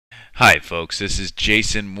Hi folks, this is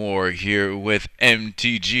Jason Moore here with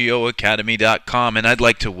MTGOacademy.com, and I'd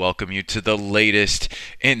like to welcome you to the latest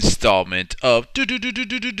installment of Dime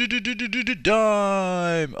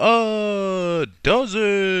a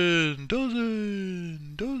Dozen.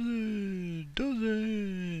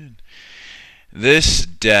 This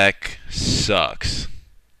deck sucks.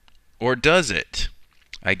 Or does it?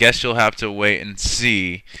 I guess you'll have to wait and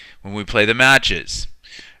see when we play the matches.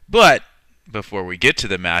 But before we get to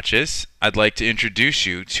the matches, I'd like to introduce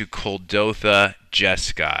you to Kuldotha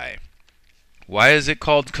Jeskai. Why is it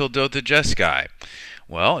called Kuldotha Jeskai?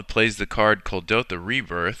 Well, it plays the card Kuldotha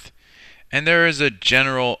Rebirth, and there is a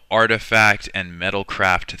general artifact and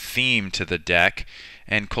metalcraft theme to the deck,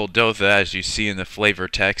 and Kuldotha, as you see in the flavor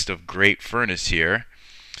text of Great Furnace here,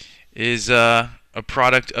 is a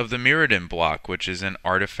product of the Mirrodin block, which is an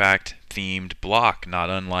artifact-themed block, not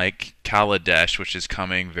unlike Kaladesh, which is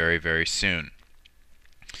coming very, very soon.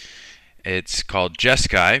 It's called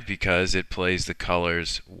Jeskai because it plays the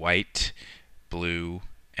colors white, blue,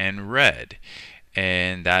 and red.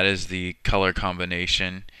 And that is the color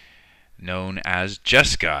combination known as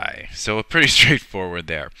Jeskai. So pretty straightforward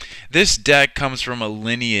there. This deck comes from a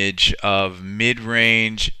lineage of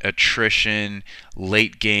mid-range, attrition,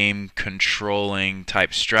 late-game controlling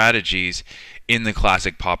type strategies in the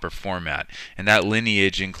classic Pauper format. And that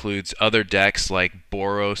lineage includes other decks like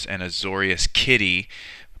Boros and Azorius Kitty,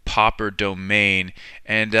 Pauper Domain,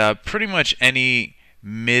 and pretty much any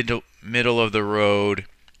middle of the road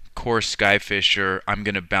core Skyfisher, I'm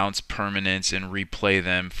going to bounce permanents and replay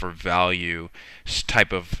them for value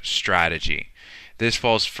type of strategy. This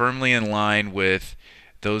falls firmly in line with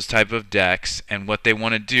those type of decks and what they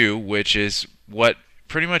want to do, which is what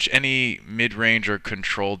pretty much any mid-range or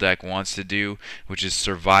control deck wants to do, which is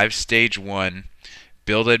survive stage 1,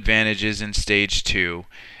 build advantages in stage 2,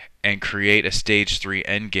 and create a stage 3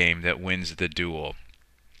 endgame that wins the duel.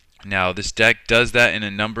 Now, this deck does that in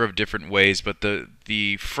a number of different ways, but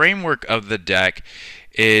the framework of the deck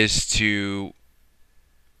is to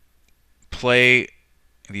play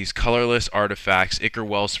these colorless artifacts, Ichor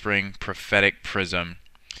Wellspring, Prophetic Prism,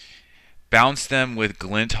 bounce them with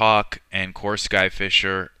Glinthawk and Core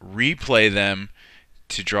Skyfisher, replay them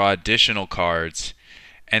to draw additional cards,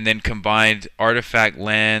 and then combine artifact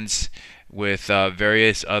lands with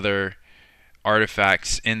various other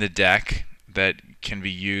artifacts in the deck that can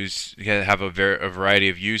be used, have a variety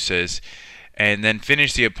of uses, and then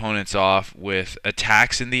finish the opponents off with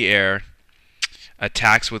attacks in the air,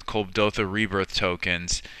 attacks with Kuldotha Rebirth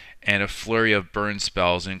tokens, and a flurry of burn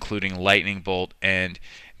spells, including Lightning Bolt and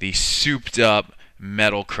the souped-up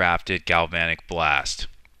metal-crafted Galvanic Blast.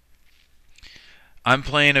 I'm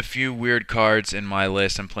playing a few weird cards in my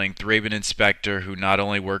list. I'm playing Thraben Inspector, who not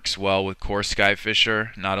only works well with Core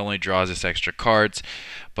Skyfisher, not only draws us extra cards,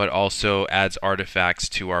 but also adds artifacts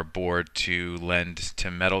to our board to lend to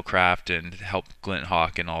Metalcraft and help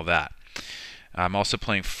Glinthawk and all that. I'm also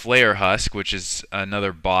playing Flare Husk, which is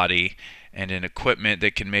another body and an equipment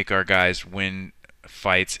that can make our guys win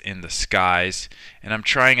fights in the skies. And I'm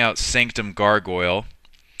trying out Sanctum Gargoyle.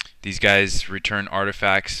 These guys return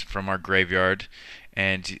artifacts from our graveyard,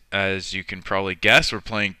 and as you can probably guess, we're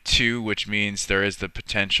playing 2, which means there is the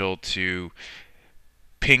potential to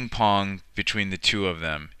ping pong between the 2 of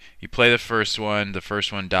them. You play the first one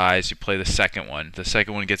dies, you play the second one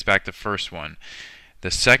gets back the first one.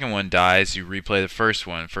 The second one dies, you replay the first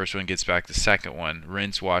one gets back the second one.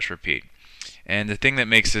 Rinse, wash, repeat. And the thing that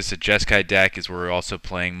makes this a Jeskai deck is we're also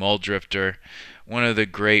playing Mulldrifter, one of the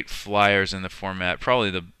great flyers in the format,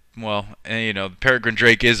 probably the Peregrine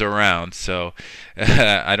Drake is around, so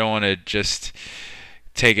I don't want to just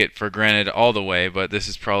take it for granted all the way, but this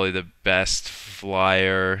is probably the best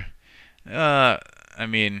flyer. I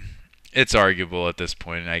mean, it's arguable at this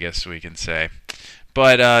point, I guess we can say.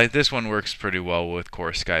 But this one works pretty well with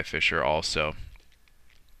Core Skyfisher also.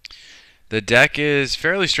 The deck is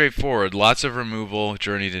fairly straightforward. Lots of removal,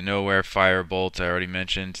 Journey to Nowhere, Firebolt, I already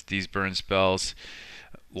mentioned these burn spells.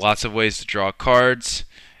 Lots of ways to draw cards,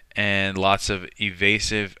 and lots of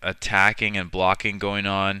evasive attacking and blocking going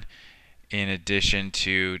on, in addition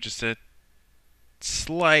to just a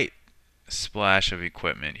slight splash of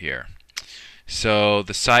equipment here. So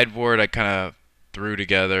the sideboard I kind of threw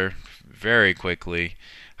together very quickly.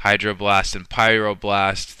 Hydroblast and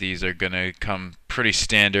Pyroblast, these are going to come pretty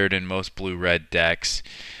standard in most blue-red decks.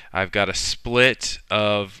 I've got a split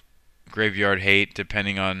of Graveyard Hate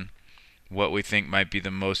depending on what we think might be the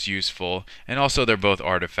most useful, and also they're both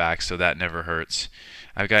artifacts, so that never hurts.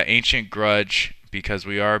 I've got Ancient Grudge because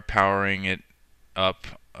we are powering it up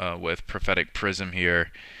with Prophetic Prism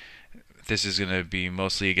here. this is going to be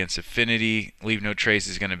mostly against Affinity. Leave No Trace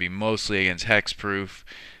is going to be mostly against Hexproof.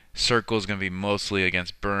 Circle is going to be mostly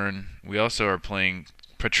against Burn. We also are playing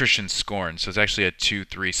Patrician Scorn, so it's actually a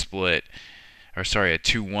 2-3 split, or sorry, a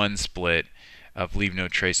 2-1 split of Leave No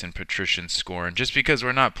Trace and Patrician Scorn. Just because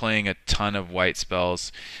we're not playing a ton of white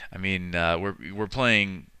spells. I mean, we're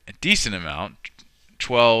playing a decent amount,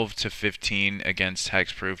 12 to 15 against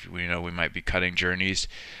Hexproof. We know we might be cutting Journeys.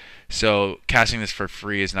 So casting this for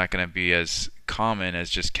free is not going to be as common as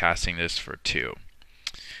just casting this for 2.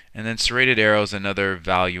 And then Serrated Arrow is another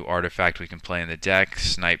value artifact we can play in the deck.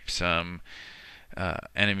 Snipe some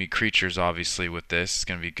enemy creatures, obviously, with this. It's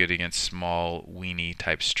going to be good against small, weenie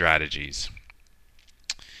type strategies.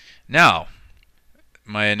 Now,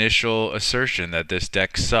 my initial assertion that this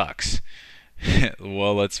deck sucks.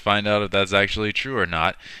 Well, let's find out if that's actually true or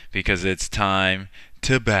not, because it's time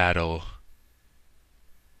to battle.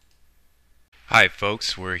 Hi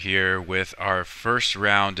folks, we're here with our first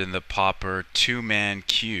round in the Pauper 2-man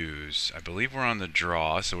queues. I believe we're on the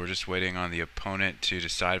draw, so we're just waiting on the opponent to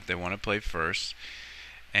decide if they want to play first.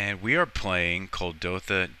 And we are playing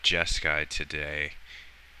Kuldotha Jeskai today.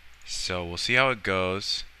 So we'll see how it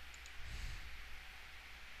goes.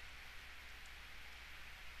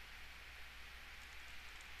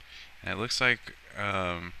 And it looks like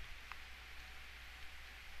our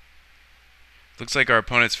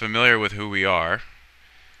opponent's familiar with who we are.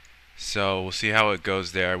 So we'll see how it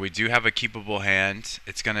goes there. We do have a keepable hand.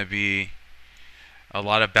 It's going to be a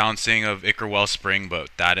lot of bouncing of Ichor Wellspring, but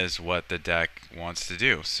that is what the deck wants to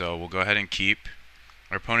do. So we'll go ahead and keep.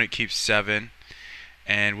 Our opponent keeps 7,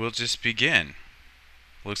 and we'll just begin.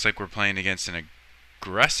 Looks like we're playing against an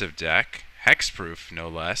aggressive deck, hexproof no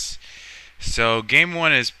less. So game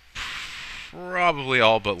 1 is probably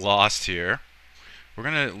all but lost here. We're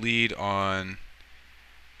going to lead on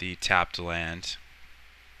the tapped land.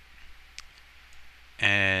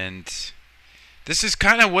 And this is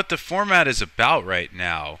kind of what the format is about right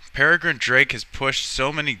now. Peregrine Drake has pushed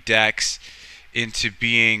so many decks into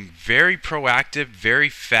being very proactive, very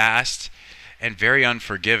fast, and very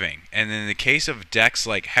unforgiving. And in the case of decks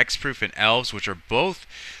like Hexproof and Elves, which are both,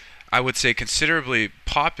 I would say, considerably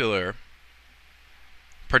popular,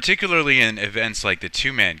 particularly in events like the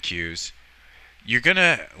 2-man queues, you're going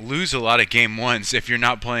to lose a lot of game 1s if you're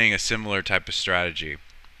not playing a similar type of strategy.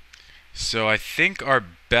 So I think our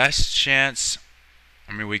best chance,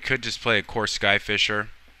 I mean, we could just play a core Skyfisher,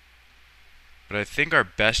 but I think our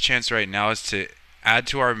best chance right now is to add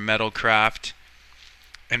to our Metalcraft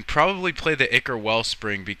and probably play the Ichor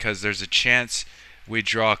Wellspring, because there's a chance we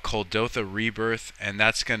draw Kuldotha Rebirth, and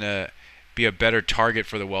that's going to be a better target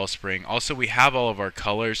for the Wellspring. Also, we have all of our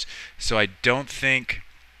colors, so I don't think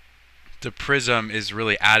the Prism is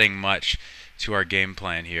really adding much to our game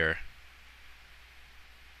plan here.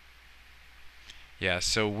 Yeah,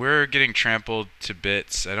 so we're getting trampled to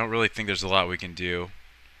bits. I don't really think there's a lot we can do.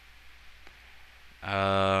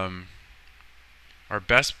 Our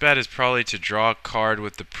best bet is probably to draw a card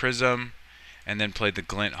with the Prism and then play the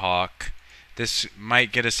Glint Hawk. This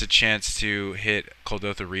might get us a chance to hit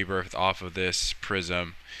Kuldotha Rebirth off of this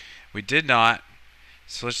Prism. We did not,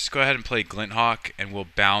 so let's just go ahead and play Glint Hawk, and we'll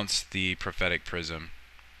bounce the Prophetic Prism.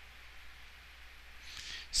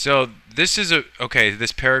 So this is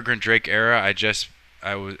this Peregrine Drake era I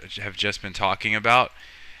have just been talking about.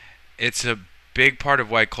 It's a big part of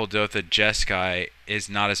why Kuldotha Jeskai is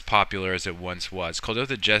not as popular as it once was.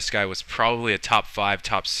 Kuldotha Jeskai was probably a top 5,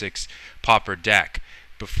 top 6 Pauper deck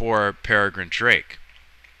before Peregrine Drake.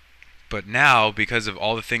 But now, because of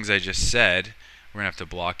all the things I just said, we're going to have to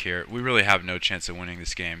block here. We really have no chance of winning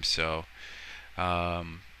this game, so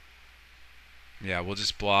yeah, we'll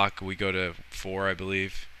just block. We go to 4, I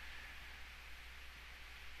believe.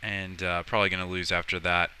 And probably going to lose after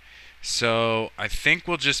that. So I think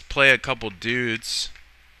we'll just play a couple dudes,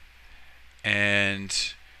 and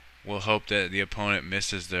we'll hope that the opponent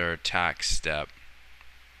misses their attack step.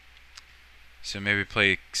 So maybe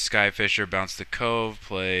play Skyfisher, bounce the Cove,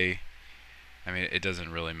 I mean, it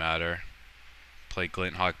doesn't really matter. Play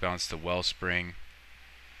Glint Hawk, bounce the Wellspring.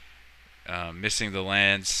 Missing the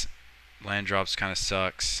lands. Land drops kind of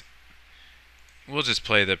sucks. We'll just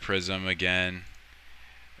play the Prism again.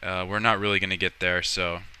 We're not really going to get there,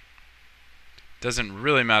 so doesn't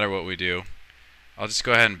really matter what we do. I'll just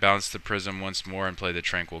go ahead and bounce the Prism once more and play the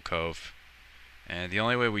Tranquil Cove. And the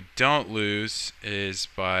only way we don't lose is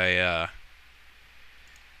by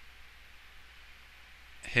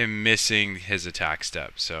him missing his attack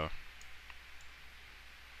step. So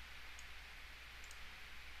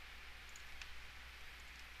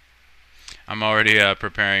I'm already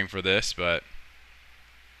preparing for this, but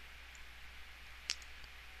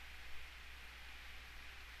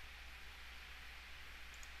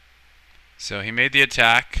So he made the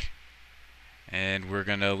attack, and we're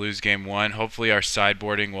going to lose game 1. Hopefully our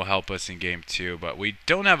sideboarding will help us in game 2, but we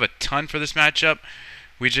don't have a ton for this matchup.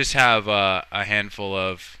 We just have a handful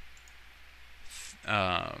of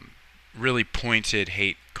really pointed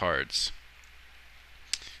hate cards.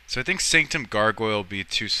 So I think Sanctum Gargoyle will be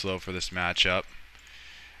too slow for this matchup.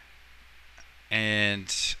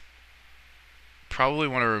 And probably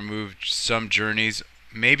want to remove some journeys,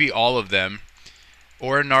 maybe all of them.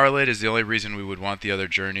 Or Gnarlid is the only reason we would want the other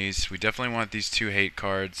journeys. We definitely want these 2 hate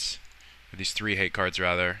cards, or these 3 hate cards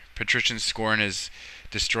rather. Patrician Scorn is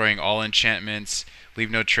destroying all enchantments. Leave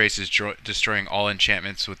No Trace is destroying all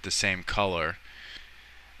enchantments with the same color.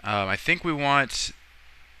 I think we want...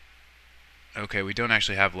 Okay, we don't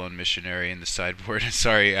actually have Lone Missionary in the sideboard.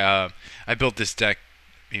 Sorry, I built this deck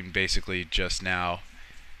basically just now,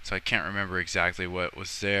 so I can't remember exactly what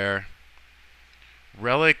was there.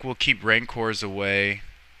 Relic will keep Rancors away,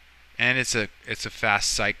 and it's a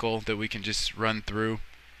fast cycle that we can just run through.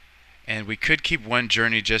 And we could keep 1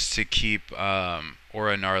 journey just to keep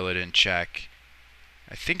Aura Gnarlid in check.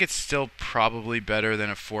 I think it's still probably better than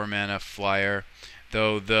a 4-mana flyer,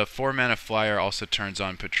 though the 4-mana flyer also turns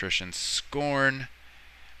on Patrician Scorn.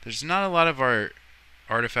 There's not a lot of our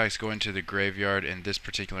artifacts going to the graveyard in this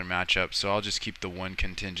particular matchup, so I'll just keep the 1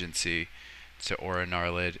 contingency to Aura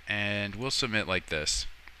Gnarlid, and we'll submit like this.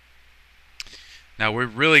 Now we're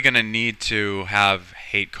really going to need to have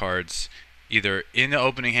hate cards either in the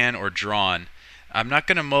opening hand or drawn. I'm not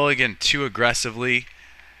going to mulligan too aggressively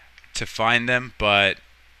to find them, but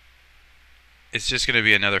it's just going to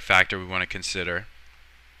be another factor we want to consider.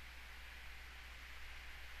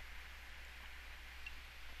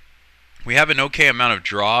 We have an okay amount of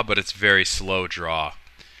draw, but it's very slow draw.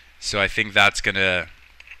 So I think that's going to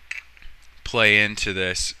play into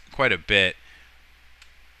this quite a bit.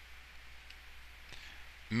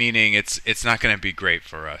 Meaning it's not going to be great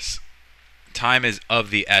for us. Time is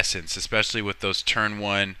of the essence, especially with those turn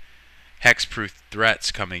 1 hexproof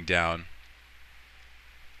threats coming down.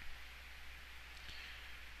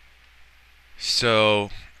 So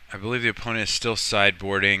I believe the opponent is still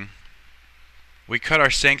sideboarding. We cut our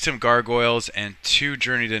Sanctum Gargoyles and 2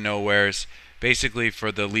 Journey to Nowheres, basically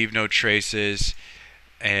for the Leave No Traces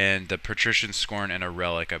and the Patrician Scorn and a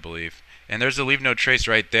Relic, I believe. And there's a Leave No Trace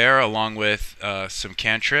right there, along with some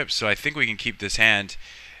cantrips, so I think we can keep this hand.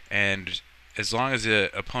 And as long as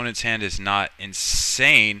the opponent's hand is not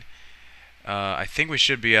insane, I think we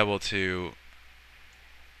should be able to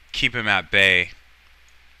keep him at bay.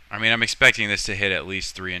 I mean, I'm expecting this to hit at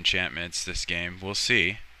least 3 enchantments this game. We'll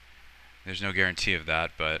see. There's no guarantee of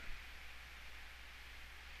that, but...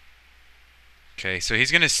 Okay, so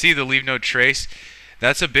he's going to see the Leave No Trace.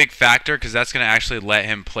 That's a big factor, because that's going to actually let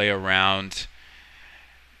him play around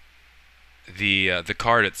the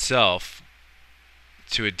card itself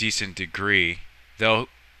to a decent degree. Though,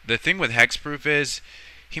 the thing with Hexproof is,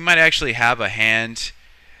 he might actually have a hand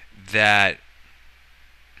that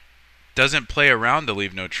doesn't play around the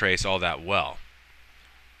Leave No Trace all that well.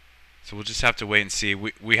 So we'll just have to wait and see.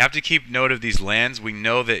 We have to keep note of these lands. We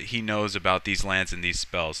know that he knows about these lands and these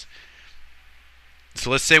spells. So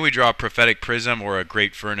let's say we draw a Prophetic Prism or a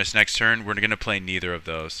Great Furnace next turn. We're going to play neither of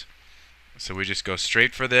those. So we just go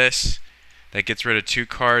straight for this. That gets rid of 2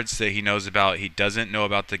 cards that he knows about. He doesn't know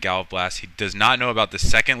about the Galv Blast. He does not know about the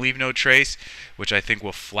second Leave No Trace, which I think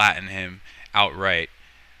will flatten him outright.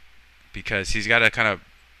 Because he's got to kind of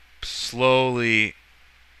slowly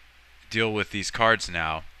deal with these cards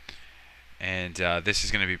now. And this is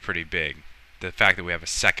going to be pretty big. The fact that we have a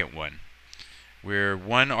second one. We're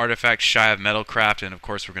 1 artifact shy of Metalcraft, and of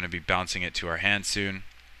course we're going to be bouncing it to our hand soon.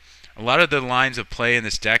 A lot of the lines of play in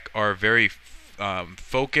this deck are very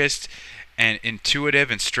focused and intuitive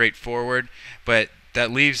and straightforward, but that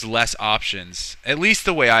leaves less options, at least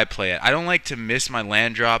the way I play it. I don't like to miss my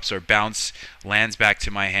land drops or bounce lands back to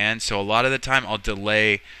my hand, so a lot of the time I'll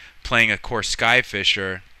delay playing a core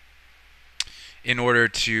Skyfisher in order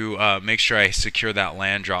to make sure I secure that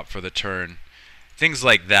land drop for the turn. Things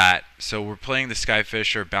like that. So we're playing the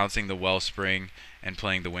Skyfisher, bouncing the Wellspring, and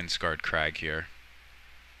playing the Windscarred Crag here.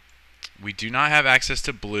 We do not have access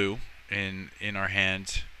to blue in our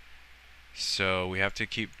hand, so we have to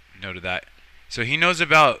keep note of that. So he knows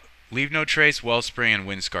about Leave No Trace, Wellspring, and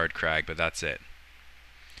Windscarred Crag, but that's it.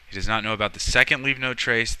 He does not know about the second Leave No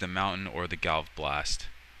Trace, the Mountain, or the Galv Blast.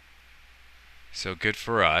 So good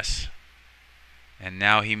for us. And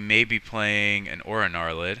now he may be playing an Aura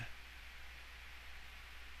Gnarlid.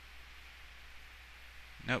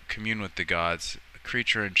 Nope, Commune with the Gods. A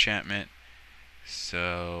creature enchantment.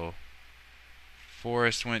 So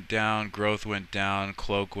Forest went down, Growth went down,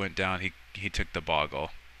 Cloak went down. He took the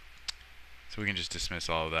Boggle. So we can just dismiss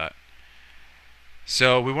all of that.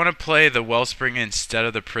 So we want to play the Wellspring instead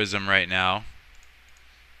of the Prism right now.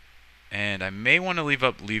 And I may want to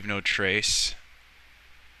leave no trace.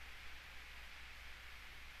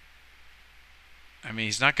 I mean,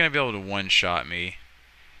 he's not going to be able to one-shot me.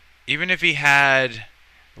 Even if he had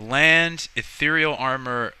land, Ethereal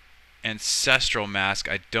Armor, Ancestral Mask,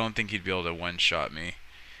 I don't think he'd be able to one-shot me.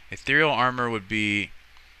 Ethereal Armor would be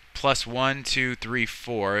plus 1, 2, 3,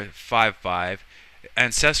 4, 5, 5.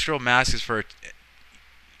 Ancestral Mask is for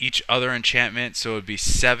each other enchantment, so it would be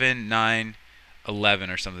 7, 9, 11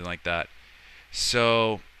 or something like that.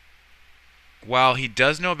 So while he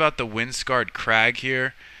does know about the Windscarred Crag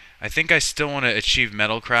here, I think I still want to achieve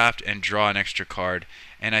Metalcraft and draw an extra card.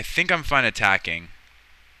 And I think I'm fine attacking.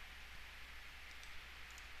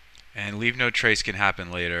 And leave no trace can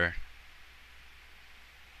happen later.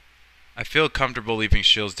 I feel comfortable leaving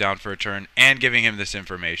shields down for a turn and giving him this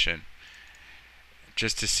information.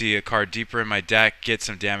 Just to see a card deeper in my deck, get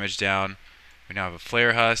some damage down. We now have a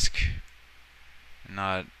Flare Husk.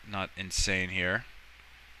 Not insane here.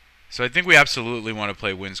 So I think we absolutely want to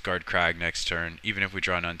play Windscarred Crag next turn, even if we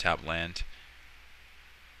draw an untapped land.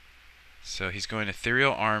 So he's going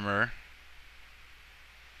Ethereal Armor.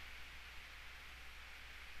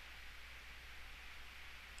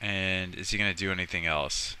 And is he going to do anything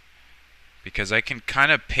else? Because I can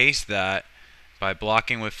kind of pace that by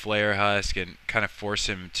blocking with Flare Husk and kind of force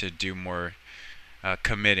him to do more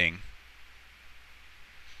committing.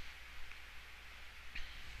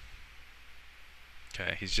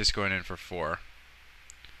 Okay, he's just going in for 4.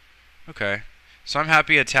 Okay, so I'm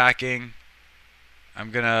happy attacking. I'm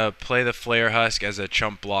going to play the Flare Husk as a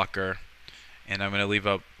chump blocker, and I'm going to leave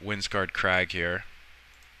up Windscarred Crag here.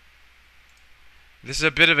 This is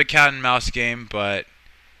a bit of a cat and mouse game, but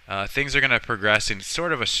things are going to progress in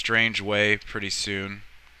sort of a strange way pretty soon.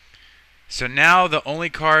 So now the only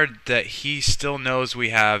card that he still knows we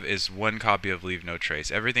have is 1 copy of Leave No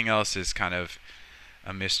Trace. Everything else is kind of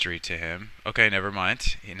a mystery to him. Okay, never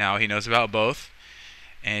mind. Now he knows about both,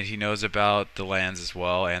 and he knows about the lands as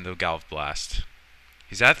well and the Galv Blast.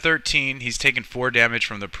 He's at 13. He's taken 4 damage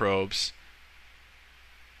from the probes.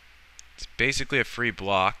 It's basically a free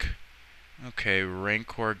block. Okay,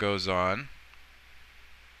 Rancor goes on.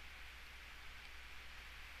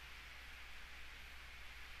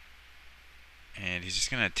 And he's just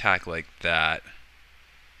going to attack like that.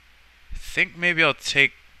 I think maybe I'll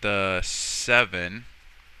take the 7.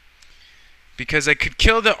 Because I could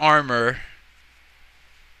kill the armor.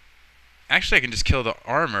 Actually, I can just kill the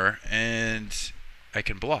armor and I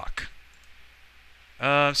can block.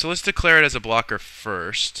 So let's declare it as a blocker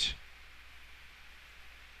first.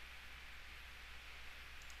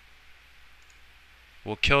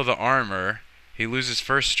 We'll kill the armor. He loses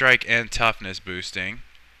first strike and toughness boosting.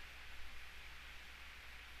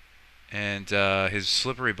 And his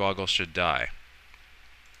Slippery Boggle should die.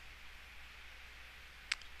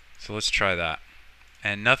 So let's try that.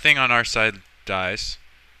 And nothing on our side dies.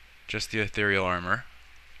 Just the Ethereal Armor.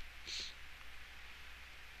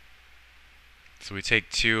 So we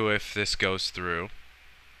take 2 if this goes through.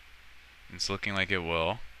 It's looking like it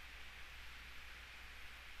will.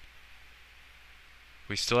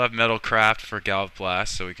 We still have Metalcraft for Galv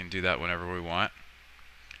Blast, so we can do that whenever we want.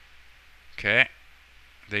 Okay.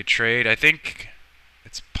 They trade. I think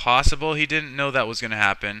it's possible he didn't know that was going to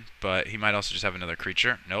happen, but he might also just have another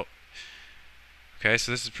creature. Nope. Okay,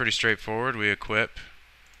 so this is pretty straightforward. We equip,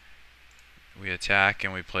 we attack,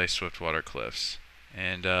 and we play Swiftwater Cliffs.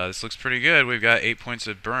 And this looks pretty good. We've got 8 points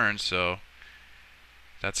of burn, so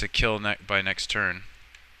that's a kill by next turn.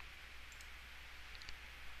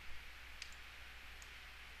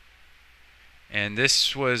 And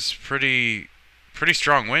this was pretty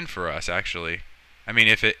strong win for us, actually. I mean,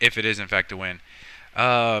 if it is in fact a win.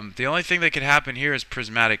 The only thing that could happen here is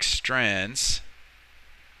Prismatic Strands.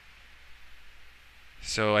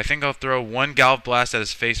 So I think I'll throw 1 Galv Blast at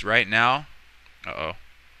his face right now. Uh-oh.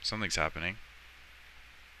 Something's happening.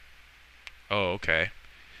 Oh, okay.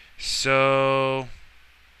 So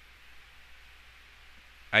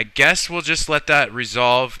I guess we'll just let that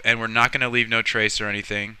resolve, and we're not going to leave no trace or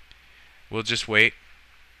anything. We'll just wait.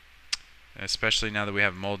 Especially now that we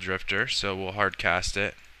have Mold Drifter, so we'll hard cast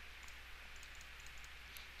it.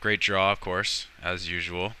 Great draw, of course, as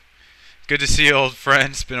usual. Good to see you, old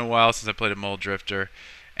friend. It's been a while since I played a Mold Drifter.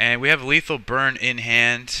 And we have Lethal Burn in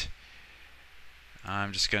hand.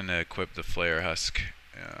 I'm just going to equip the Flare Husk.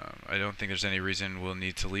 I don't think there's any reason we'll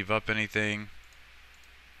need to leave up anything.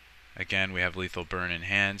 Again, we have Lethal Burn in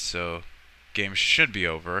hand, so game should be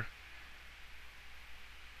over.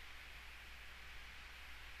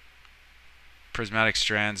 Prismatic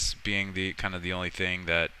strands being the kind of the only thing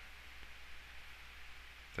that's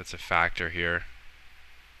a factor here.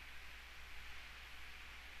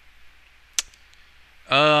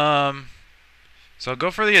 So I'll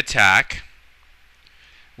go for the attack.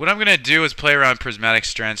 What I'm going to do is play around Prismatic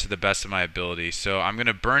Strands to the best of my ability. So I'm going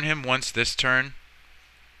to burn him once this turn.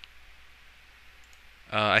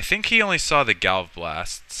 I think he only saw the Galv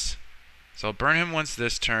Blasts. So I'll burn him once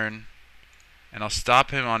this turn. And I'll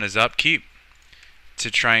stop him on his upkeep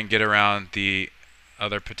to try and get around the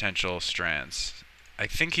other potential strands. I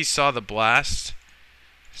think he saw the blast.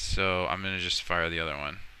 So I'm going to just fire the other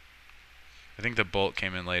one. I think the bolt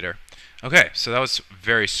came in later. Okay, so that was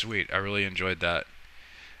very sweet. I really enjoyed that.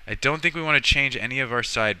 I don't think we want to change any of our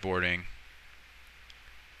sideboarding.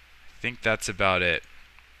 I think that's about it.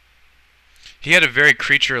 He had a very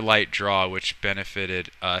creature-light draw, which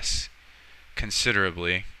benefited us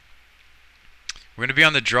considerably. We're going to be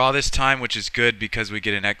on the draw this time, which is good because we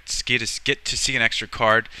get to see an extra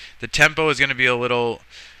card. The tempo is going to be a little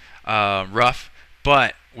rough,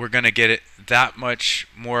 but we're going to get it that much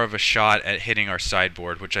more of a shot at hitting our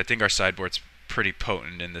sideboard, which I think our sideboard's pretty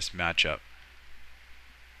potent in this matchup.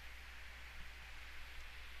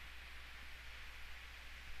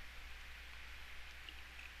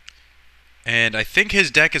 And I think his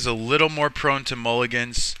deck is a little more prone to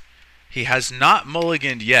mulligans. He has not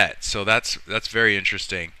mulliganed yet, so that's very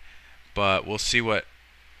interesting. But we'll see what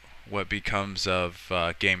becomes of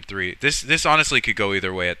Game 3. This honestly could go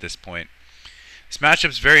either way at this point. This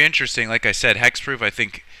matchup's very interesting. Like I said, Hexproof, I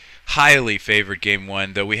think, highly favored Game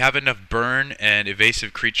 1, though we have enough burn and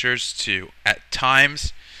evasive creatures to, at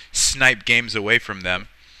times, snipe games away from them.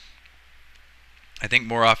 I think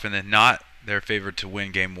more often than not, they're favored to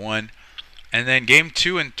win Game 1. And then Game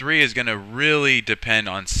 2 and 3 is going to really depend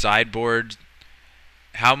on sideboard,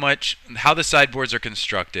 how the sideboards are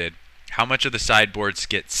constructed, how much of the sideboards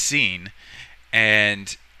get seen,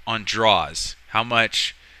 and on draws, how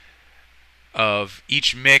much of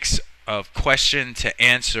each mix of question to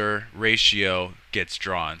answer ratio gets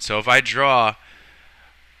drawn. So if I draw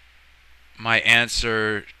my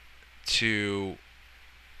answer to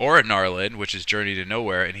Aura Gnarlid, which is Journey to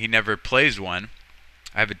Nowhere, and he never plays one,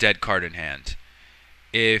 I have a dead card in hand.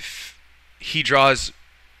 If he draws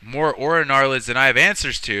more Aura Gnarlids than I have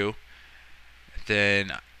answers to,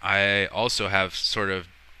 then I also have sort of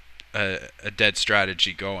a dead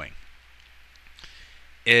strategy going.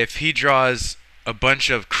 If he draws a bunch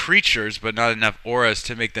of creatures but not enough auras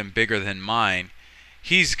to make them bigger than mine,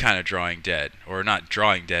 he's kind of drawing dead. Or not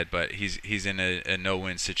drawing dead, but he's in a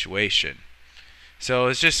no-win situation. So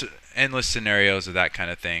it's just endless scenarios of that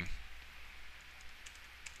kind of thing.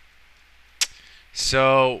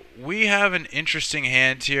 So we have an interesting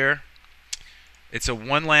hand here. It's a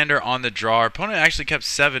one-lander on the draw. Our opponent actually kept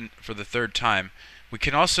 7 for the third time. We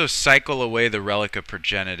can also cycle away the Relic of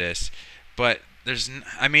Progenitus, but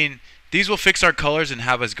these will fix our colors and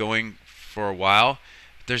have us going for a while.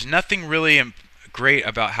 There's nothing really great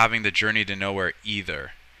about having the Journey to Nowhere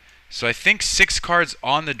either. So I think 6 cards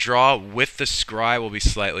on the draw with the Scry will be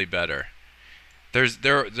slightly better.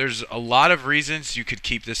 There's a lot of reasons you could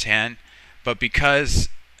keep this hand, but because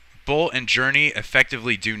Bolt and Journey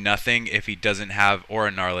effectively do nothing if he doesn't have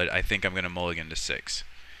Aura Gnarlid, I think I'm going to mulligan to 6.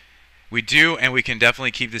 We do, and we can definitely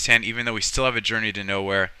keep this hand even though we still have a Journey to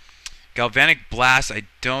Nowhere. Galvanic Blast, I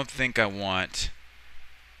don't think I want.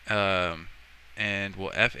 And we'll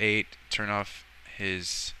F8, turn off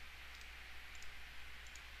his...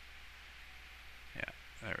 Yeah,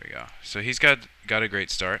 there we go. So he's got a great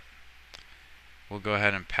start. We'll go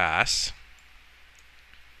ahead and pass.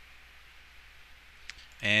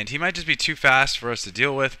 And he might just be too fast for us to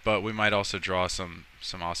deal with, but we might also draw some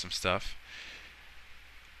awesome stuff.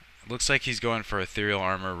 Looks like he's going for Ethereal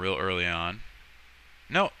Armor real early on.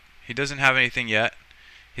 No, he doesn't have anything yet.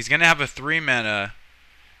 He's going to have a 3-mana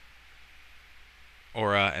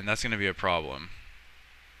Aura, and that's going to be a problem.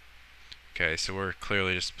 Okay, so we're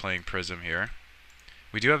clearly just playing Prism here.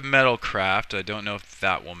 We do have Metal Craft. I don't know if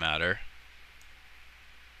that will matter.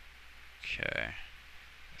 Okay.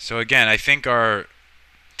 So again, I think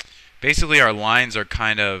basically our lines are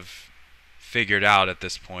kind of figured out at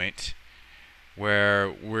this point, where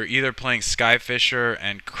we're either playing Skyfisher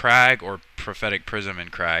and Crag or Prophetic Prism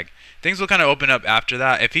and Crag. Things will kind of open up after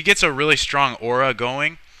that. If he gets a really strong aura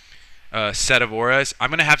going, set of auras, I'm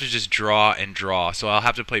going to have to just draw and draw. So I'll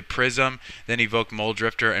have to play Prism, then evoke Mole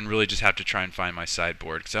Drifter, and really just have to try and find my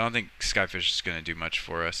sideboard, because I don't think Skyfish is going to do much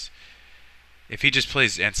for us. If he just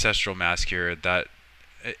plays Ancestral Mask here,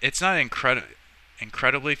 it's not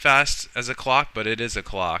incredibly fast as a clock, but it is a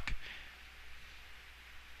clock.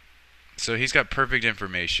 So he's got perfect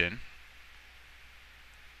information.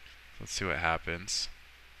 Let's see what happens.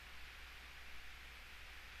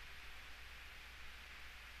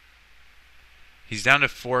 He's down to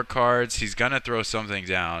 4 cards. He's gonna throw something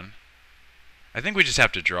down. I think we just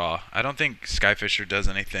have to draw. I don't think Skyfisher does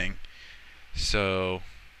anything. So,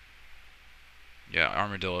 yeah,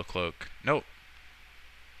 Armadillo Cloak. Nope.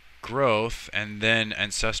 Growth, and then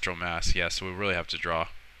Ancestral Mass. Yeah, so we really have to draw.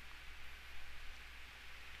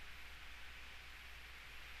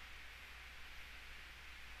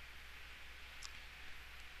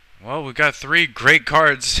 Well, we've got 3 great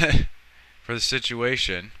cards for the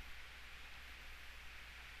situation.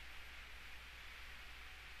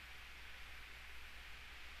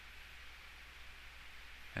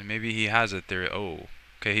 And maybe he has Ethereal. Oh,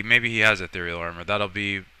 okay. Maybe he has Ethereal Armor. That'll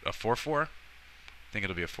be a 4/4. I think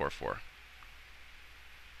it'll be a 4/4.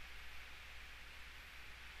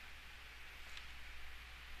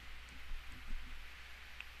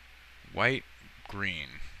 White,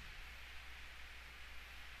 green.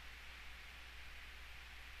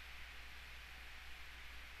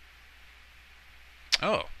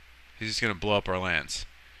 Oh, he's just gonna blow up our lands.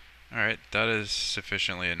 Alright, that is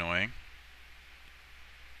sufficiently annoying.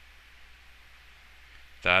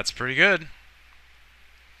 That's pretty good.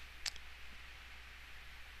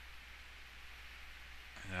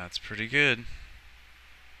 That's pretty good.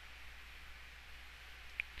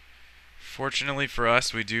 Fortunately for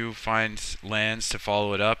us, we do find lands to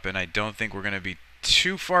follow it up, and I don't think we're going to be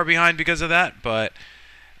too far behind because of that, but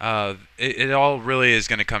it all really is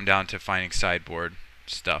going to come down to finding sideboard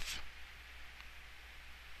stuff.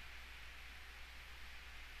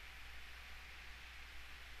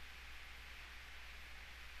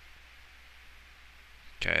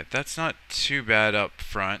 Okay, that's not too bad up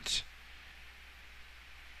front.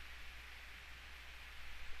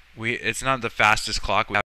 It's not the fastest clock.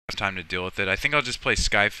 We have time to deal with it. I think I'll just play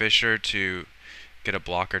Skyfisher to get a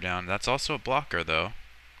blocker down. That's also a blocker, though.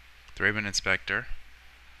 Thraben Inspector.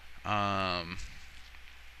 Thraben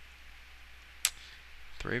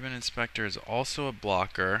Inspector is also a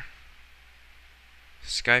blocker.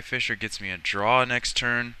 Skyfisher gets me a draw next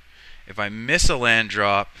turn. If I miss a land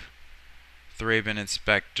drop, Thraben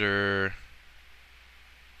Inspector,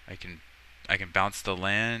 I can bounce the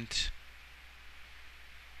land,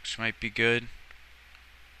 which might be good.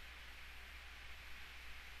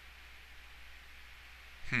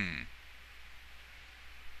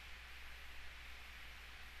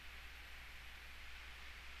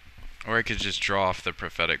 Or I could just draw off the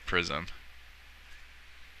Prophetic Prism.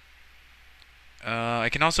 I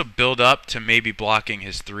can also build up to maybe blocking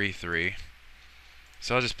his 3/3.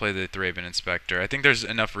 So I'll just play the Thraben Inspector. I think there's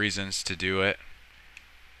enough reasons to do it.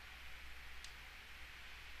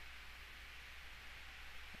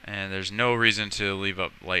 And there's no reason to leave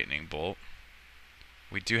up Lightning Bolt.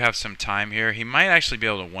 We do have some time here. He might actually be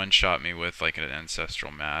able to one-shot me with like an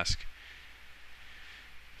Ancestral Mask.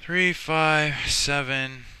 3, 5,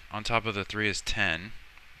 7. On top of the 3 is 10.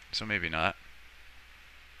 So maybe not.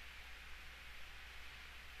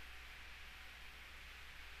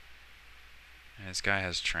 And this guy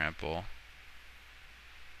has Trample.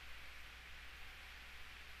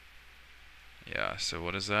 Yeah, so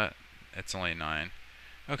what is that? It's only 9.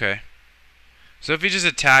 Okay. So if he just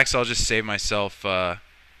attacks, I'll just save myself a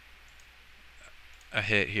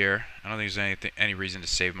hit here. I don't think there's any reason to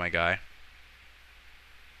save my guy.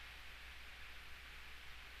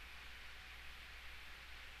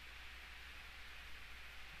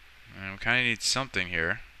 And we kind of need something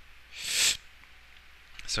here.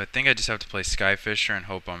 So I think I just have to play Skyfisher and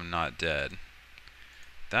hope I'm not dead.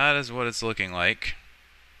 That is what it's looking like.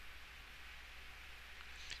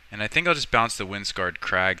 And I think I'll just bounce the Windscarred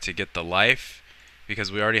Crag to get the life,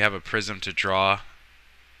 because we already have a Prism to draw.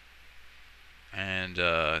 And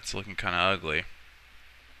it's looking kind of ugly.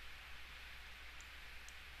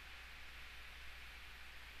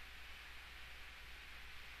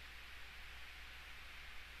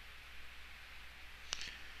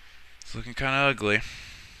 It's looking kind of ugly.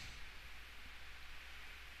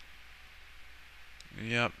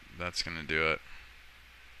 Yep, that's gonna do it.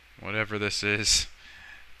 Whatever this is.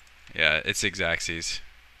 Yeah, it's Xaxes.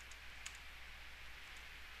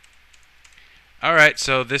 Alright,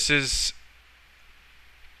 so this is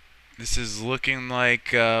looking like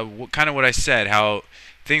kind of what I said, how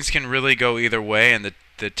things can really go either way, and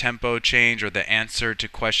the tempo change or the answer to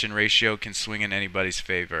question ratio can swing in anybody's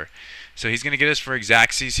favor. So he's going to get us for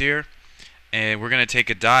Xaxes here, and we're going to take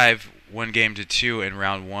a dive 1 game to 2 in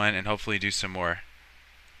round 1 and hopefully do some more.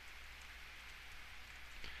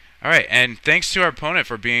 Alright, and thanks to our opponent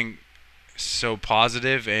for being so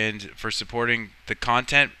positive and for supporting the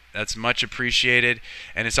content. That's much appreciated,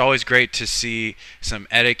 and it's always great to see some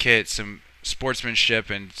etiquette, some sportsmanship,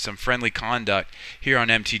 and some friendly conduct here on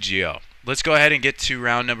MTGO. Let's go ahead and get to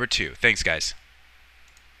round number 2. Thanks, guys.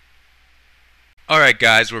 Alright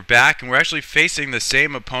guys, we're back, and we're actually facing the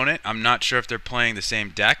same opponent. I'm not sure if they're playing the same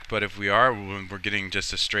deck, but if we are, we're getting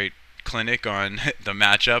just a straight clinic on the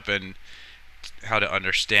matchup and how to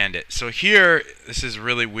understand it. So here, this is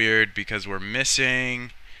really weird because we're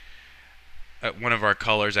missing one of our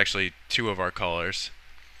colors, actually 2 of our colors.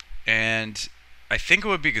 And I think it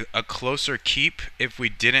would be a closer keep if we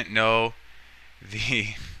didn't know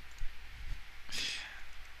the...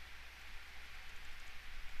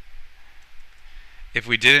 if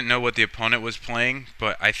we didn't know what the opponent was playing,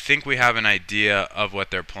 but I think we have an idea of what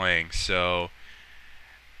they're playing. So,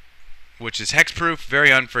 which is hexproof, very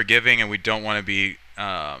unforgiving, and we don't want to be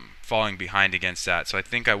falling behind against that. So I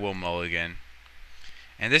think I will mulligan.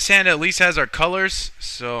 And this hand at least has our colors,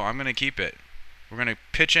 so I'm going to keep it. We're going to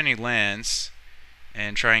pitch any lands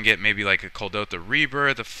and try and get maybe like a Kuldotha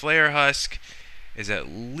Rebirth. The Flare Husk is at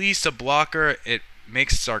least a blocker. It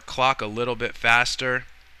makes our clock a little bit faster.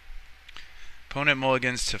 Opponent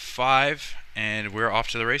mulligans to 5, and we're off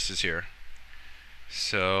to the races here.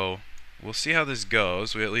 So we'll see how this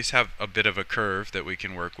goes. We at least have a bit of a curve that we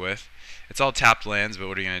can work with. It's all tapped lands, but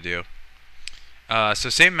what are you going to do? So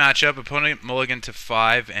same matchup, opponent mulligan to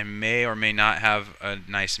 5, and may or may not have a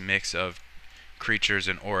nice mix of creatures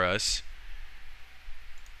and auras.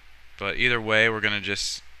 But either way, we're going to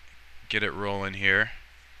just get it rolling here.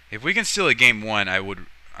 If we can steal a game 1, I would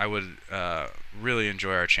really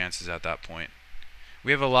enjoy our chances at that point.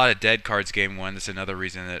 We have a lot of dead cards game 1. That's another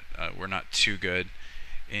reason that we're not too good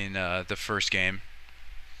in the first game.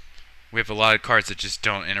 We have a lot of cards that just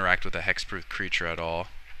don't interact with a hexproof creature at all,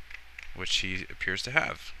 which he appears to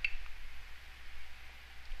have.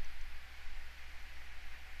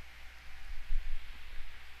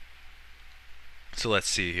 So let's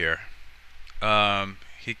see here.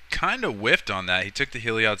 He kind of whiffed on that. He took the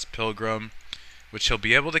Heliod's Pilgrim, which he'll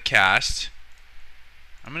be able to cast.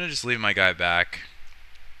 I'm going to just leave my guy back.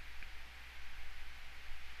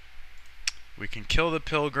 We can kill the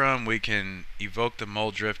Pilgrim. We can evoke the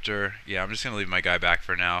Muldrifter. Yeah, I'm just going to leave my guy back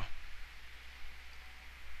for now.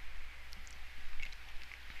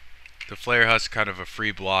 The Flare Husk kind of a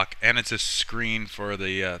free block, and it's a screen for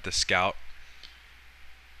the Scout.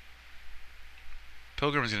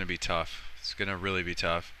 Pilgrim's going to be tough. It's going to really be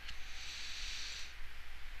tough.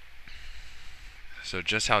 So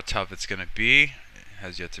just how tough it's going to be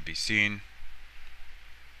has yet to be seen.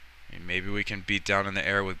 I mean, maybe we can beat down in the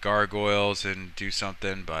air with gargoyles and do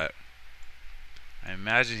something, but I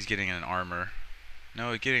imagine he's getting an armor.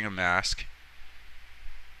 No, he's getting a mask.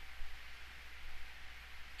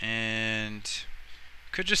 And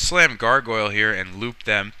could just slam gargoyle here and loop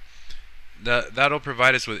them. That'll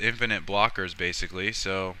provide us with infinite blockers, basically.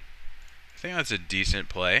 So I think that's a decent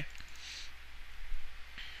play.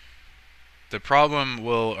 The problem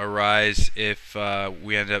will arise if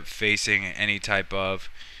we end up facing any type of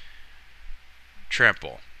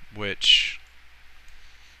trample, which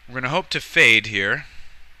we're going to hope to fade here,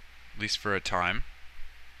 at least for a time.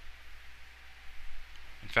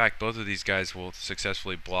 In fact, both of these guys will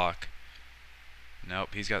successfully block. Nope,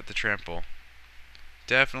 he's got the trample.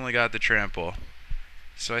 Definitely got the trample.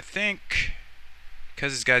 So I think,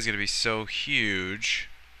 because this guy's going to be so huge,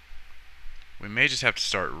 we may just have to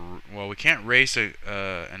start... Well, we can't race an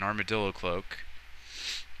Armadillo Cloak.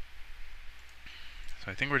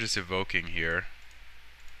 So I think we're just evoking here.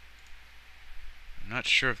 I'm not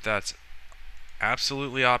sure if that's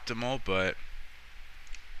absolutely optimal, but...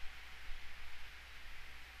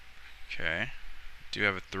 Okay. Do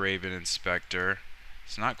have a Thraben Inspector.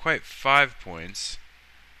 It's not quite 5 points.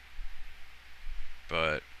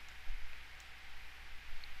 But...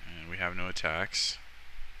 And we have no attacks.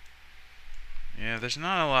 Yeah, there's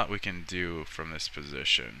not a lot we can do from this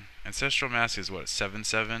position. Ancestral Mask is what,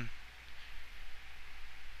 7/7?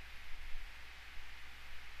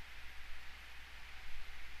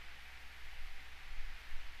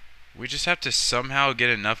 We just have to somehow get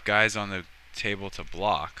enough guys on the table to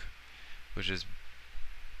block, which is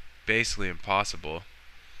basically impossible.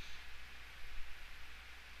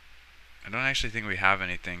 I don't actually think we have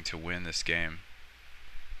anything to win this game.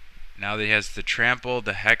 Now that he has the trample,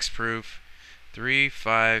 the hexproof, 3,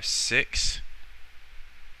 5, 6.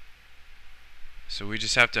 So we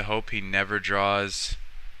just have to hope he never draws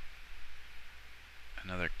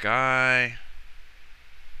another guy.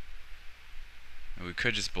 And we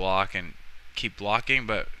could just block and keep blocking,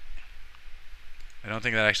 but I don't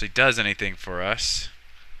think that actually does anything for us.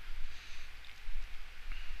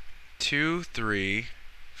 2, 3,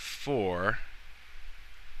 4.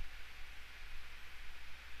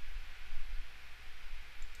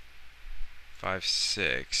 Five,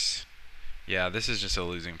 6. Yeah, this is just a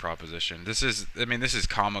losing proposition. This is, I mean, this is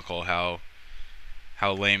comical how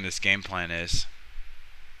lame this game plan is.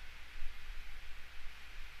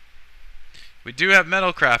 We do have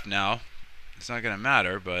Metalcraft now. It's not gonna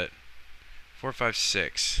matter, but 4, 5,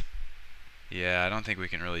 6. Yeah, I don't think we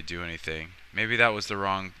can really do anything. Maybe that was the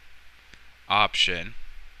wrong option.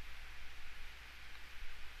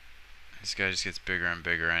 This guy just gets bigger and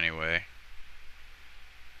bigger anyway.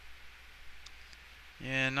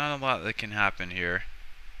 Yeah, not a lot that can happen here.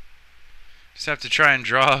 Just have to try and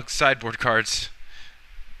draw sideboard cards.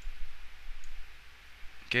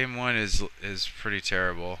 Game 1 is pretty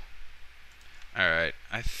terrible. Alright,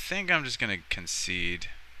 I think I'm just gonna concede.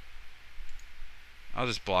 I'll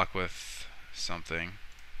just block with something.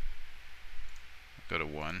 Go to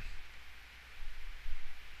 1.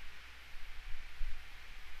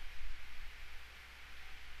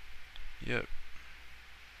 Yep.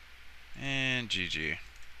 And GG.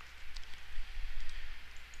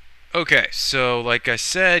 Okay, so like I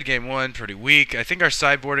said, game 1 pretty weak. I think our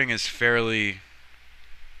sideboarding is fairly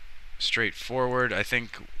straightforward. I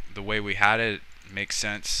think the way we had it makes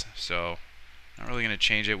sense, so not really going to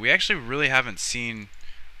change it. We actually really haven't seen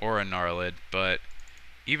Aura Gnarlid, but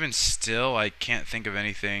even still, I can't think of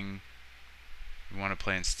anything we want to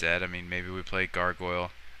play instead. I mean, maybe we play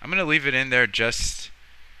Gargoyle. I'm going to leave it in there just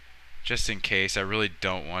in case. I really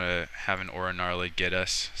don't want to have an Aura Gnarlid get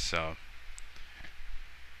us, so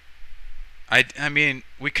I mean,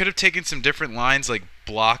 we could have taken some different lines, like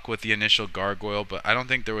block with the initial Gargoyle, but I don't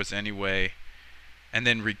think there was any way, and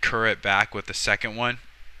then recur it back with the second one.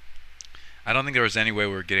 I don't think there was any way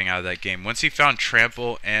we were getting out of that game. Once he found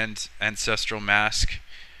Trample and Ancestral Mask,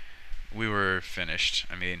 we were finished.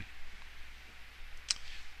 I mean,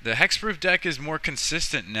 the Hexproof deck is more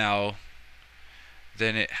consistent now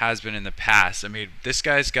than it has been in the past. I mean, this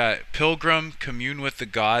guy's got Pilgrim, Commune with the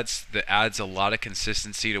Gods, that adds a lot of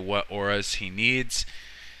consistency to what auras he needs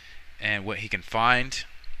and what he can find.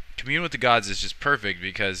 Commune with the Gods is just perfect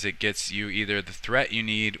because it gets you either the threat you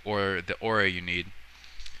need or the aura you need.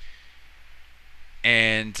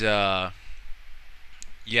 And yeah,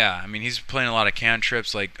 I mean, he's playing a lot of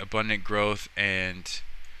cantrips like Abundant Growth and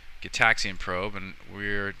Gitaxian Probe, and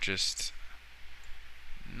we're just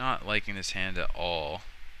not liking this hand at all.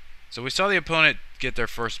 So we saw the opponent get their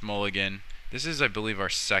first mulligan. This is, I believe, our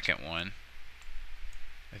second one.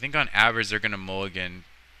 I think on average they're going to mulligan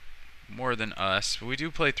more than us, but we do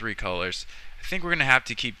play 3 colors. I think we're going to have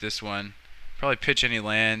to keep this one. Probably pitch any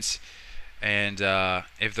lands, and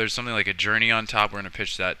if there's something like a Journey on top, we're going to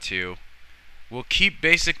pitch that too. We'll keep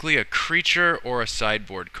basically a creature or a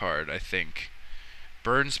sideboard card, I think.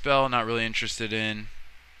 Burn Spell, not really interested in.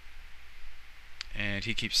 And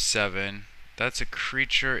he keeps 7. That's a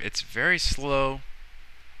creature. It's very slow.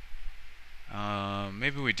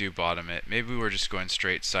 Maybe we do bottom it. Maybe we're just going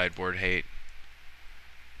straight sideboard hate.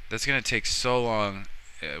 That's going to take so long.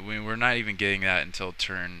 We're not even getting that until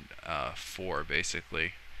turn 4,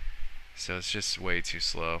 basically. So it's just way too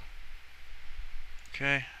slow.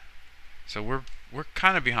 Okay. So we're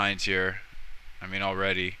kind of behind here. I mean,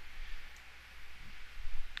 already.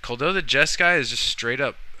 Kuldotha Jeskai is just straight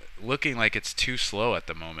up looking like it's too slow at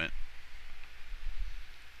the moment.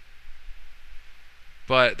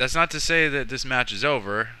 But that's not to say that this match is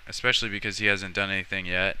over, especially because he hasn't done anything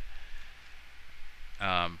yet.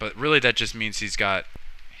 But really that just means he's got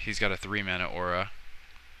a 3-mana aura.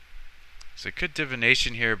 So it could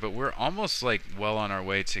Divination here, but we're almost like well on our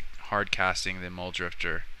way to hard casting the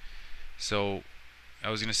Muldrifter. So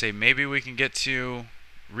I was going to say maybe we can get to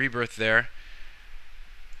Rebirth there.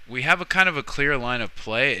 We have a kind of a clear line of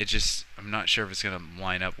play. It just, I'm not sure if it's going to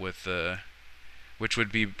line up with the, which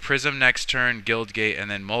would be Prism next turn, Guildgate, and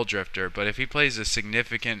then Muldrifter. But if he plays a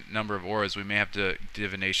significant number of auras, we may have to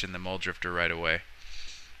Divination the Muldrifter right away.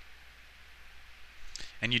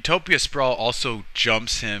 And Utopia Sprawl also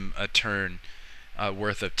jumps him a turn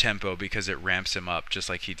worth of tempo because it ramps him up, just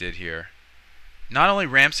like he did here. Not only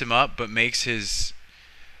ramps him up, but makes his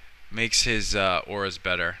auras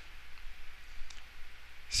better.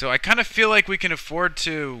 So I kind of feel like we can afford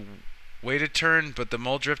to wait a turn, but the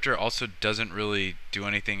Muldrifter also doesn't really do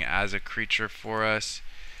anything as a creature for us.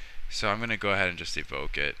 So I'm going to go ahead and just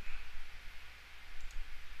evoke it.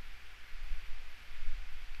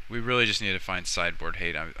 We really just need to find sideboard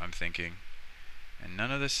hate, I'm thinking. And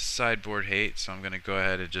none of this is sideboard hate, so I'm going to go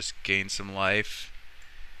ahead and just gain some life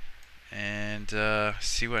and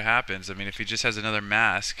see what happens. I mean, if he just has another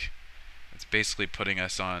mask, it's basically putting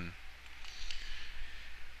us on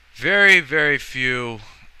very, very few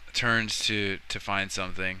turns to find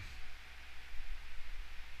something.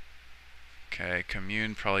 Okay,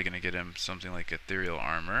 Commune probably going to get him something like Ethereal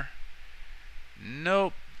Armor.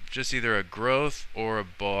 Nope, just either a Growth or a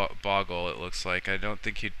Boggle, it looks like. I don't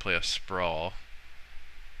think he'd play a Sprawl.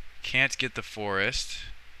 Can't get the Forest.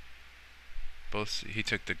 He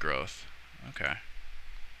took the Growth. Okay.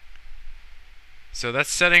 So that's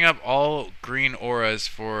setting up all green auras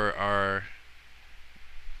for our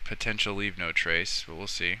potential Leave No Trace, but we'll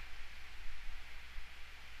see.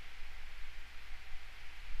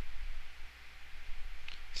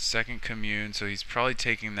 Second Commune, so he's probably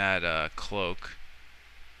taking that Cloak.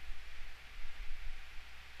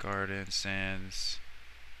 Garden, Sands.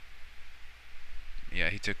 Yeah,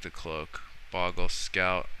 he took the Cloak. Boggle,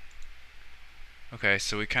 Scout. Okay,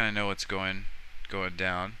 so we kind of know what's going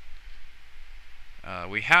down.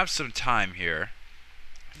 We have some time here.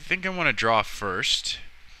 I think I want to draw first.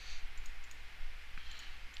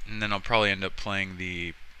 And then I'll probably end up playing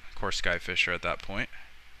the Jeskai Fisher at that point.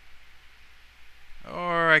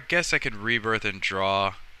 Or I guess I could Rebirth and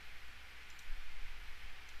draw.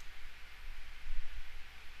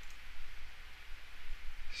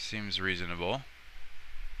 Seems reasonable.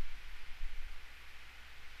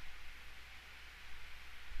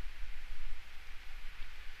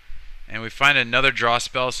 And we find another draw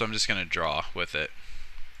spell, so I'm just going to draw with it.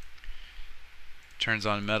 Turns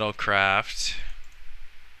on Metalcraft.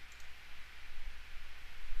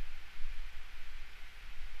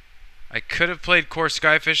 I could have played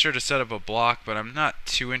Jeskai Fisher to set up a block, but I'm not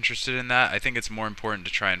too interested in that. I think it's more important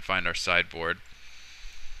to try and find our sideboard.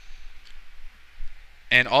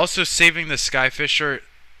 And also saving the Sky Fisher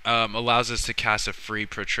allows us to cast a free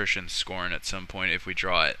Patrician Scorn at some point if we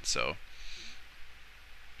draw it. So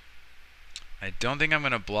I don't think I'm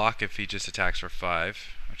going to block if he just attacks for 5,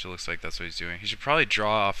 which it looks like that's what he's doing. He should probably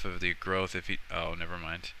draw off of the Growth if he... Oh, never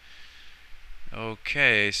mind.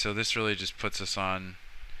 Okay, so this really just puts us on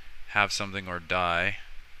have something or die.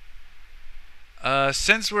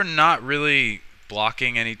 Since we're not really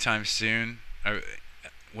blocking anytime soon,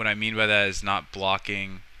 what I mean by that is not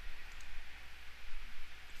blocking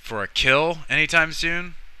for a kill anytime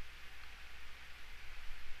soon,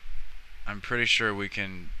 I'm pretty sure we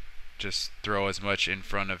can just throw as much in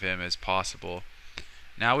front of him as possible.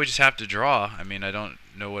 Now we just have to draw. I mean, I don't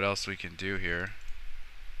know what else we can do here.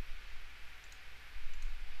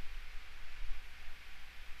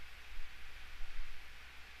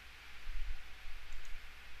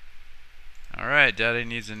 Alright, Daddy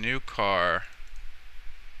needs a new car.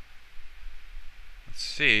 Let's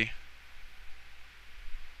see.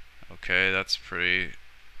 Okay, that's pretty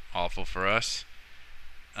awful for us.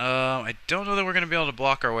 I don't know that we're going to be able to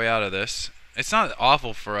block our way out of this. It's not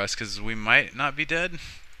awful for us because we might not be dead.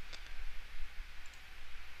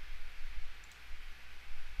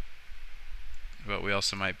 But we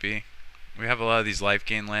also might be. We have a lot of these life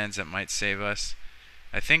gain lands that might save us.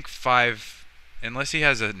 I think 5, unless he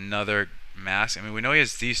has another mask. I mean, we know he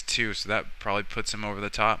has these two, so that probably puts him over the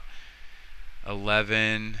top.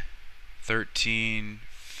 11, 13,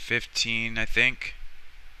 15, I think.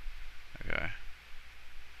 Okay.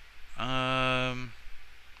 I'm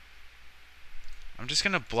just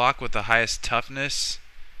gonna block with the highest toughness.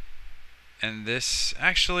 And this,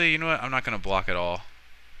 actually, you know what? I'm not gonna block at all.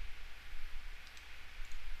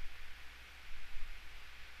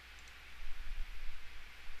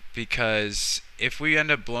 Because if we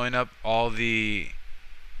end up blowing up all the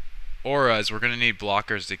auras, we're going to need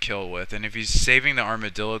blockers to kill with. And if he's saving the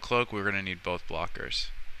Armadillo Cloak, we're going to need both blockers.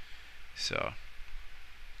 So.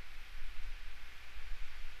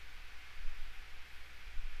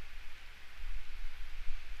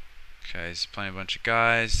 Okay, he's playing a bunch of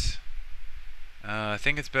guys. I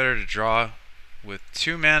think it's better to draw with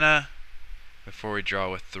 2 mana before we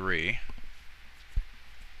draw with 3.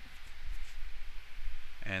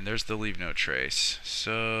 And there's the Leave No Trace.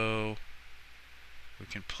 So we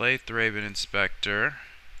can play Thraben Inspector.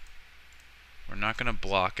 We're not going to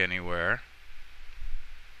block anywhere.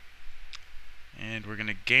 And we're going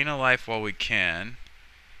to gain a life while we can.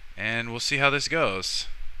 And we'll see how this goes.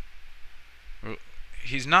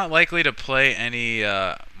 He's not likely to play any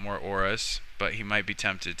more auras, but he might be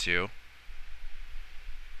tempted to.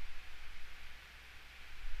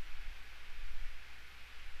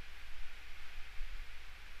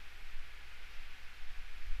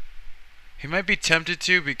 He might be tempted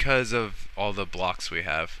to because of all the blocks we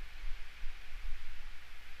have.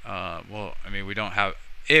 Well, I mean, we don't have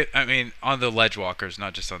it. I mean, on the ledge walkers,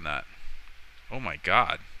 not just on that. Oh my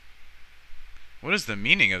god. What is the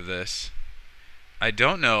meaning of this? I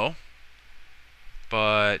don't know.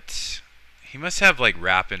 But he must have like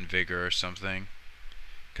Rapid Vigor or something.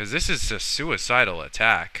 Because this is a suicidal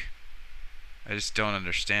attack. I just don't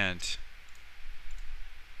understand.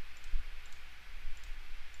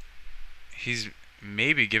 He's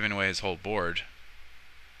maybe giving away his whole board.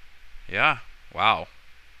 Yeah, wow.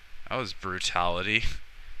 That was brutality.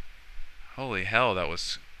 Holy hell, that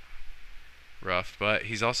was rough. But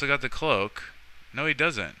he's also got the cloak. No, he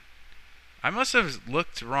doesn't. I must have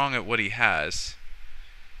looked wrong at what he has.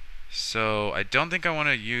 So I don't think I want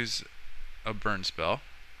to use a burn spell.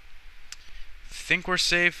 Think we're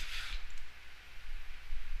safe.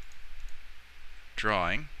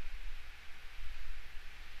 Drawing.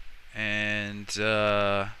 And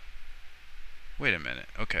wait a minute.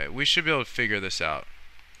 Okay, we should be able to figure this out.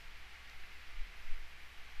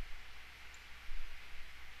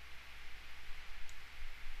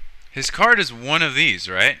 His card is one of these,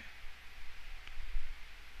 right?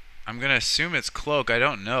 I'm gonna assume it's cloak. I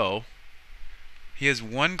don't know. He has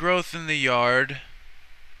one growth in the yard.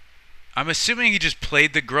 I'm assuming he just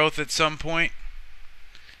played the growth at some point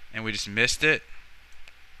and we just missed it.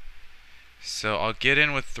 So I'll get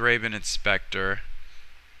in with Thraben Inspector.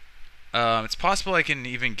 It's possible I can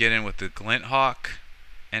even get in with the Glint Hawk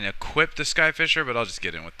and equip the Skyfisher, but I'll just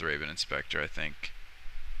get in with Thraben Inspector, I think.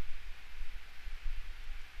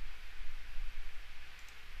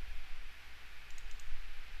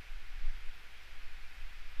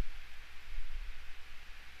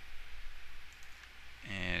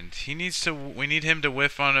 And he needs to. We need him to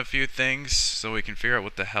whiff on a few things so we can figure out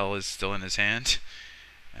what the hell is still in his hand,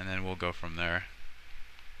 and then we'll go from there.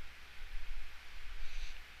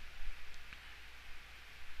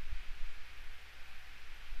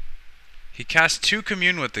 He cast 2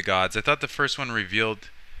 Commune with the Gods. I thought the first one revealed.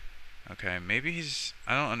 Okay, maybe he's.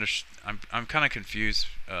 I don't understand. I'm kind of confused.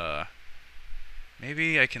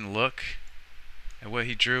 Maybe I can look at what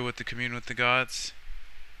he drew with the Commune with the Gods.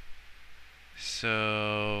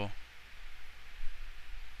 So,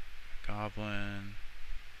 Goblin.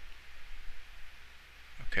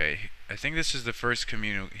 Okay, I think this is the first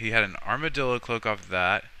Commune. He had an Armadillo Cloak off of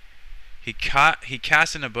that. He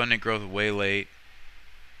cast an Abundant Growth way late.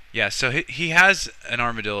 Yeah, so he has an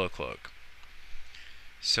Armadillo Cloak.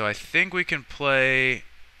 So I think we can play.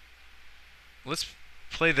 Let's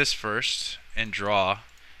play this first and draw,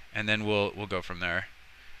 and then we'll go from there.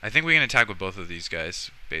 I think we can attack with both of these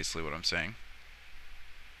guys. Basically, what I'm saying.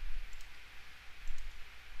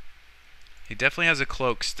 He definitely has a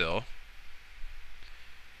cloak still.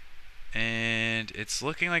 And it's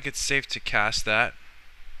looking like it's safe to cast that.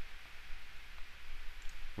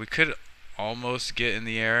 We could almost get in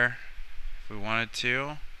the air if we wanted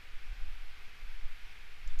to.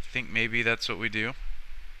 I think maybe that's what we do.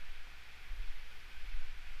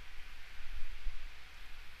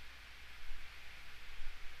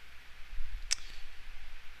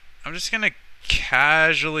 I'm just gonna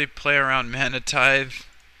casually play around Mana Tithe,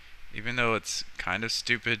 even though it's kind of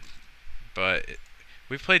stupid, but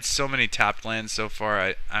we've played so many tapped lands so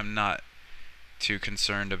far, I'm not too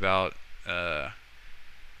concerned about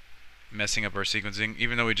messing up our sequencing,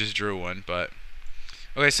 even though we just drew one. But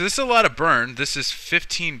okay, so this is a lot of burn. This is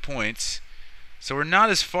 15 points, so we're not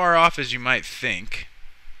as far off as you might think.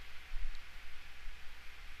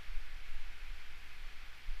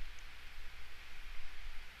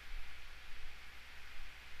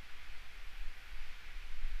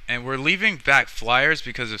 And we're leaving back flyers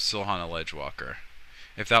because of Silhana Ledgewalker,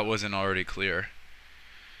 if that wasn't already clear.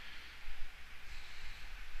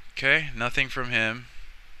 Okay, nothing from him.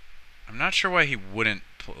 I'm not sure why he wouldn't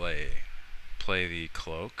play the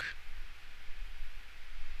cloak.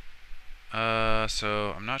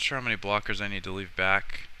 So I'm not sure how many blockers I need to leave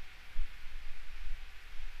back.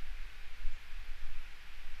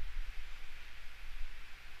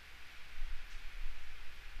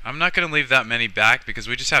 I'm not going to leave that many back because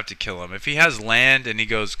we just have to kill him. If he has land and he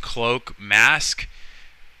goes cloak, mask,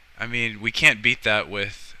 I mean, we can't beat that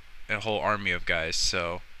with a whole army of guys,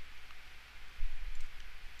 so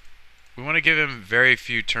we want to give him very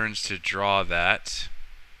few turns to draw that.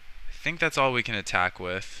 I think that's all we can attack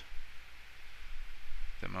with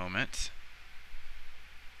at the moment.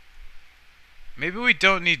 Maybe we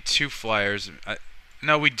don't need 2 flyers.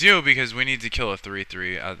 No, we do, because we need to kill a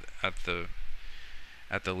 3/3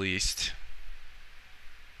 at the least.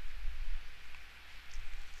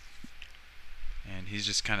 And he's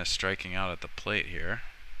just kind of striking out at the plate here.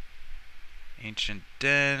 Ancient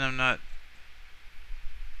Den, I'm not.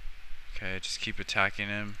 Okay, just keep attacking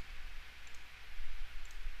him.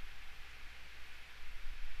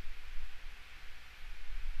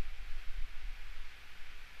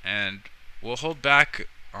 And we'll hold back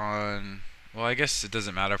on. Well, I guess it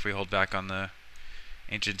doesn't matter if we hold back on the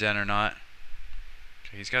Ancient Den or not,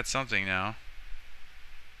 Okay, he's got something now.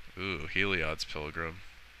 Ooh, Heliod's Pilgrim.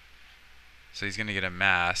 So he's gonna get a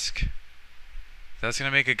mask. That's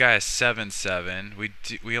gonna make a guy a 7/7.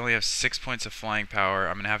 We only have 6 points of flying power.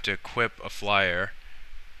 I'm gonna have to equip a flyer.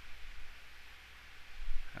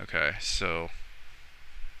 Okay, so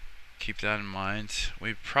keep that in mind.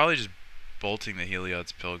 We probably just bolting the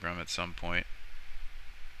Heliod's Pilgrim at some point.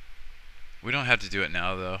 We don't have to do it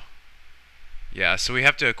now though. Yeah, so we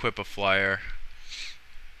have to equip a flyer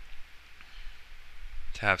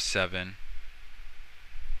to have 7.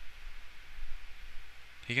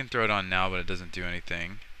 He can throw it on now, but it doesn't do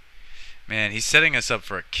anything. Man, he's setting us up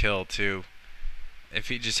for a kill too. If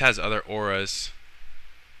he just has other auras.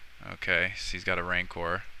 Okay, so he's got a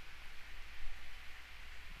Rancor.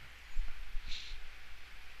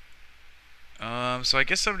 So I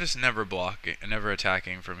guess I'm just never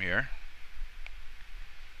attacking from here.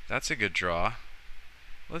 That's a good draw.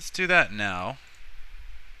 Let's do that now.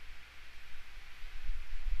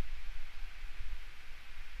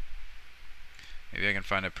 Maybe I can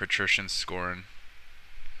find a Patrician Scorn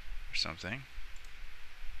or something.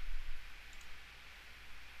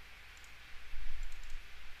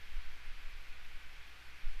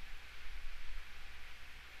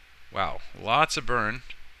 Wow, lots of burn.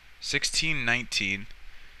 16-19.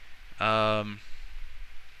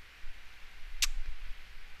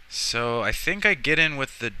 So I think I get in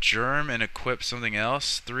with the Germ and equip something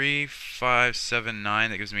else. 3, 5, 7,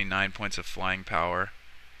 9. That gives me 9 points of flying power.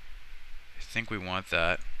 I think we want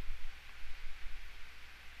that.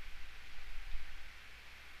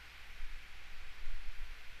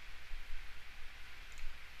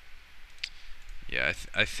 Yeah,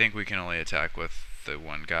 I think we can only attack with the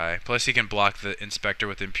one guy. Plus he can block the Inspector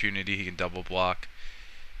with impunity. He can double block.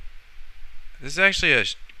 This is actually a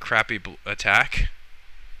crappy attack.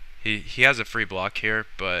 He has a free block here,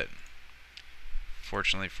 but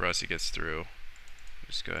fortunately for us he gets through.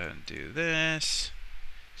 Just go ahead and do this.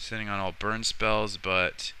 Sitting on all burn spells,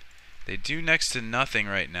 but they do next to nothing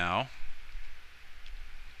right now.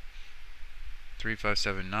 3, 5,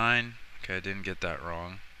 7, 9. Okay, I didn't get that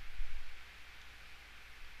wrong.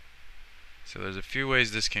 So there's a few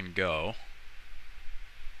ways this can go.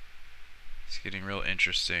 It's getting real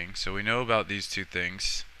interesting. So we know about these two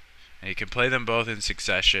things. And you can play them both in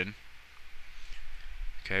succession.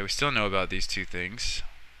 Okay, we still know about these two things.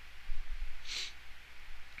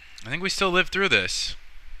 I think we still live through this.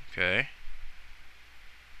 Okay.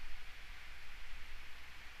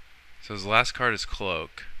 So his last card is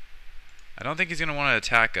Cloak. I don't think he's going to want to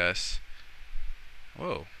attack us.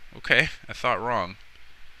 Whoa, okay, I thought wrong.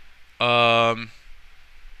 Alright,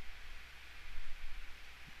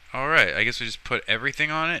 I guess we just put everything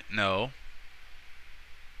on it? No.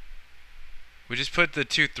 We just put the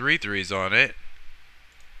 2 3/3s on it.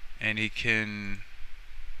 And he can...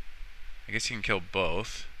 I guess he can kill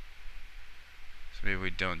both. So maybe we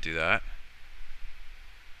don't do that.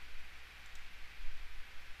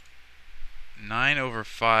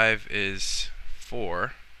 9/5 is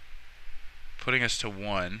 4. Putting us to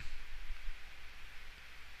 1.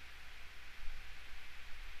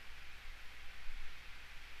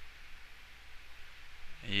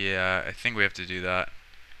 Yeah, I think we have to do that.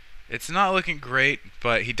 It's not looking great,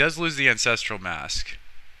 but he does lose the Ancestral Mask,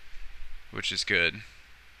 which is good.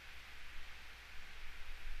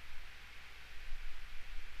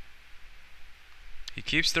 He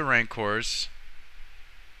keeps the Rancors.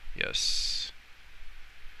 Yes.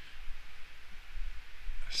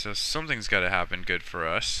 So something's got to happen good for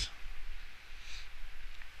us.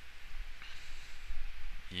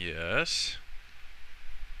 Yes.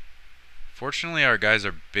 Fortunately, our guys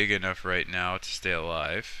are big enough right now to stay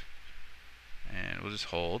alive. And we'll just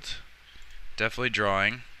hold. Definitely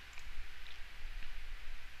drawing.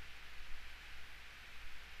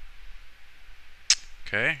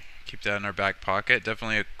 Okay, keep that in our back pocket.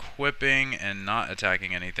 Definitely equipping and not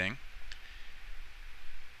attacking anything.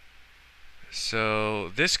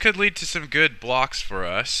 So this could lead to some good blocks for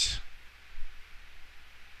us.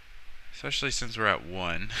 Especially since we're at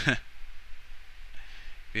 1.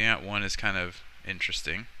 Being at 1 is kind of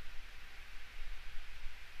interesting.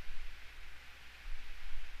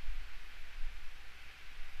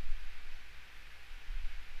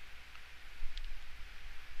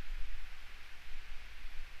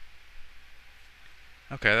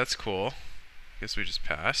 Okay, that's cool. Guess we just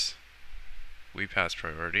pass. We pass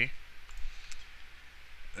priority.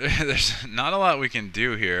 There's not a lot we can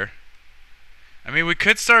do here. I mean, we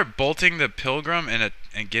could start bolting the Pilgrim and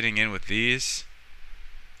getting in with these.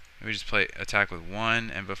 Maybe just play attack with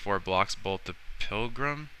 1 and before blocks bolt the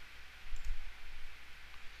Pilgrim.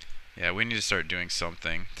 Yeah, we need to start doing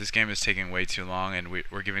something. This game is taking way too long, and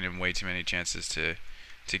we're giving him way too many chances to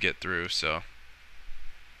get through. So,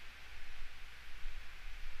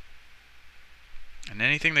 and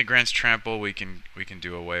anything that grants trample, we can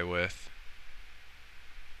do away with.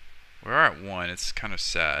 We are at 1. It's kind of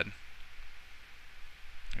sad.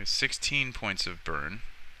 There's 16 points of burn.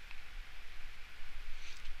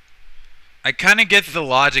 I kind of get the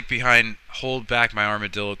logic behind hold back my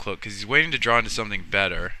Armadillo Cloak because he's waiting to draw into something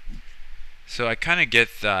better. So I kind of get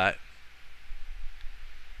that.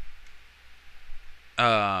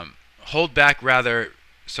 Hold back rather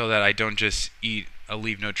so that I don't just eat a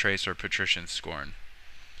Leave No Trace or Patrician Scorn.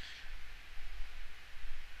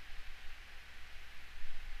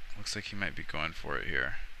 Looks like he might be going for it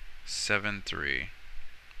here. 7-3.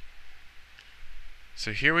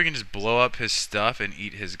 So here we can just blow up his stuff and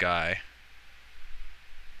eat his guy.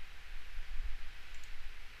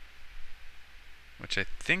 Which I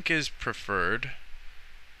think is preferred.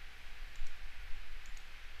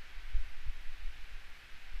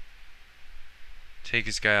 Take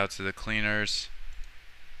his guy out to the cleaners.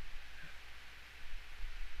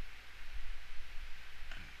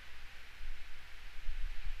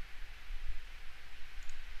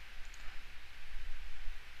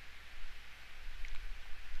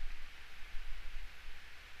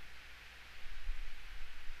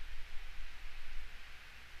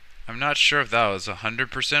 I'm not sure if that was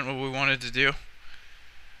 100% what we wanted to do,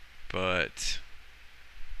 but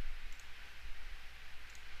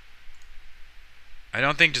I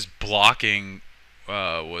don't think just blocking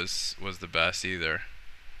was the best either.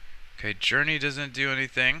 Okay, Journey doesn't do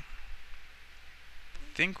anything.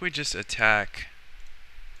 I think we just attack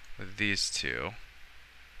with these two.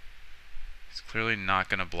 He's clearly not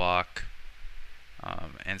going to block.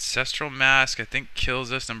 Ancestral Mask, I think,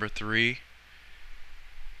 kills us, number 3.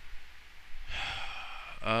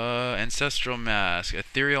 Ancestral Mask.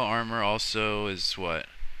 Ethereal Armor also is what?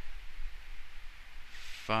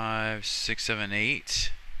 5, 6, 7,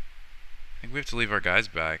 8. I think we have to leave our guys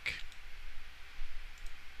back.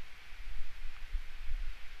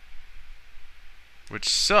 Which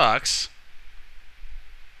sucks.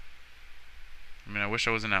 I mean, I wish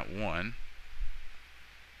I wasn't at 1.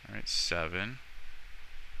 Alright, 7.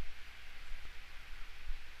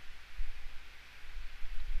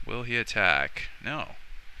 Will he attack? No.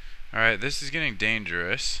 Alright, this is getting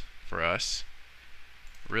dangerous for us.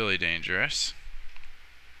 Really dangerous.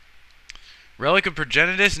 Relic of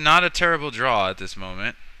Progenitus, not a terrible draw at this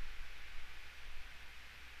moment.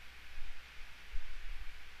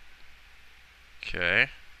 Okay.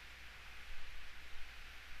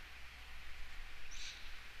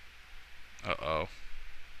 Uh-oh.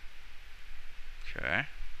 Okay.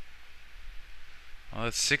 Well,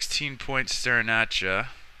 that's 16 points staring at ya.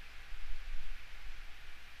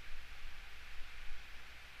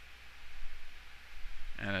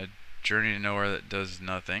 And a Journey to Nowhere that does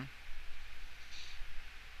nothing.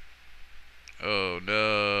 Oh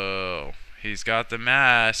no. He's got the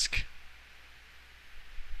mask.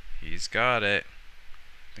 He's got it.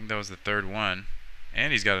 I think that was the 3rd one.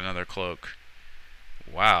 And he's got another cloak.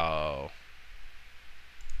 Wow.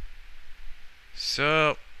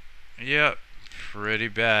 So, yep, pretty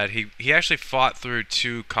bad. He actually fought through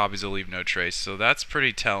 2 copies of Leave No Trace, so that's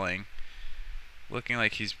pretty telling. Looking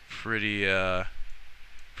like he's pretty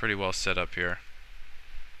well set up here.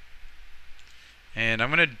 And I'm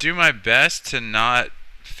gonna do my best to not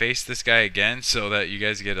face this guy again so that you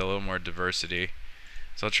guys get a little more diversity.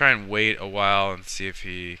 So I'll try and wait a while and see if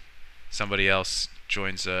somebody else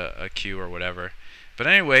joins a queue or whatever. But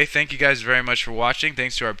anyway, thank you guys very much for watching.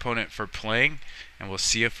 Thanks to our opponent for playing, and we'll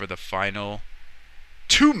see you for the final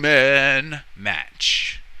 2-man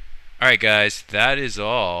match. Alright guys, that is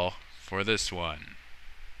all for this one.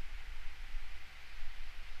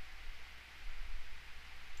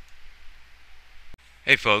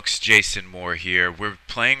 Hey folks, Jason Moore here. We're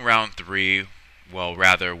playing round 3. Well,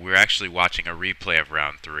 rather, we're actually watching a replay of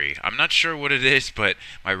round 3. I'm not sure what it is, but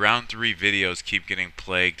my round 3 videos keep getting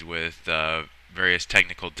plagued with various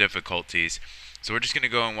technical difficulties. So we're just going to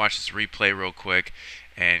go and watch this replay real quick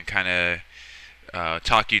and kind of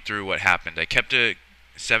talk you through what happened. I kept a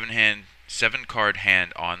 7-card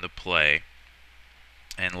hand on the play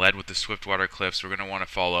and led with the Swiftwater Cliffs. We're going to want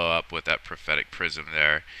to follow up with that Prophetic Prism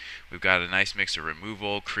there. We've got a nice mix of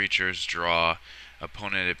removal, creatures, draw.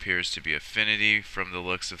 Opponent appears to be Affinity from the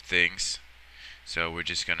looks of things. So we're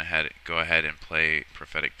just going to go ahead and play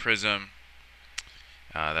Prophetic Prism.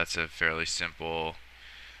 That's a fairly simple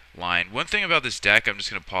line. One thing about this deck, I'm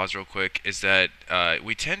just going to pause real quick, is that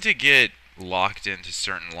we tend to get locked into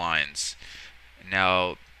certain lines.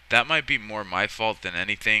 Now, that might be more my fault than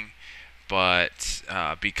anything. but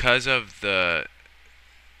because of the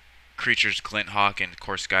creatures Glinthawk and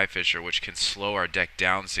Coarse Skyfisher, which can slow our deck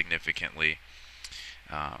down significantly,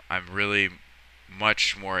 I'm really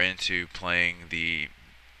much more into playing the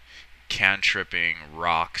cantripping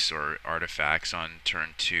rocks or artifacts on turn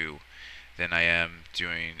 2 than I am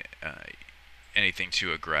doing anything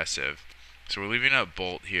too aggressive. So we're leaving up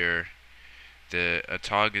Bolt here. The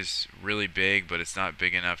Atog is really big, but it's not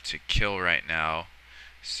big enough to kill right now.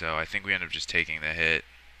 So I think we end up just taking the hit.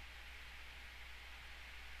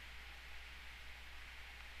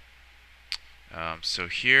 So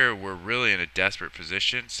here we're really in a desperate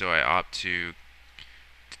position, so I opt to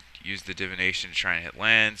use the divination to try and hit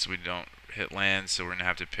lands. We don't hit lands, so we're going to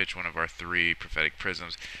have to pitch one of our 3 prophetic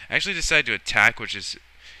prisms. I actually decided to attack, which is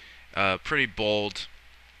pretty bold.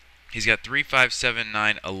 He's got 3, 5, 7,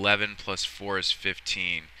 9, 11 plus 4 is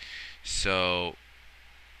 15. So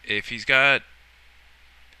if he's got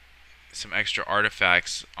some extra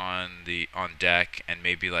artifacts on deck and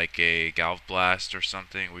maybe like a Galv Blast or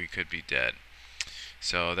something, we could be dead.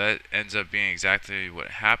 So that ends up being exactly what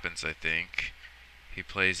happens, I think. He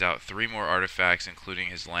plays out 3 more artifacts, including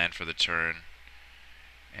his land for the turn,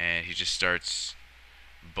 and he just starts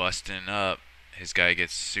busting up. His guy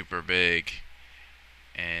gets super big,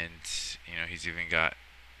 and you know he's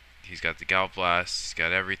got the Galv Blast, he's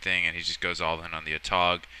got everything, and he just goes all in on the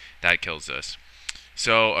Atog. That kills us.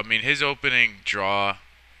 So I mean, his opening draw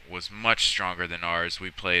was much stronger than ours. We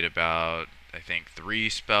played about, I think, 3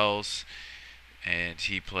 spells, and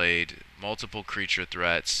he played multiple creature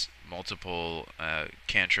threats, multiple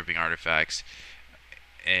cantripping artifacts,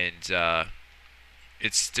 and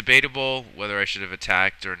it's debatable whether I should have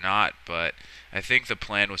attacked or not, but I think the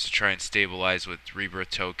plan was to try and stabilize with rebirth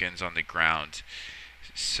tokens on the ground.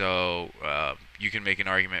 So you can make an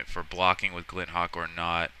argument for blocking with Glinthawk or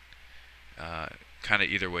not. Kind of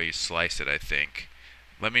either way you slice it, I think.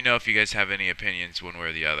 Let me know if you guys have any opinions one way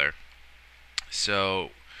or the other. So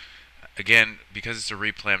again, because it's a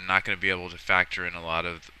replay, I'm not going to be able to factor in a lot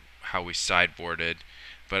of how we sideboarded,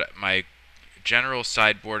 but my general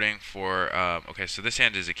sideboarding for okay, so this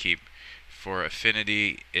hand is a keep for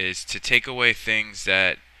affinity is to take away things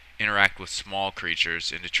that interact with small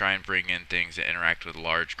creatures and to try and bring in things that interact with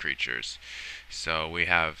large creatures. So we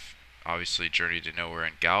have obviously Journey to Nowhere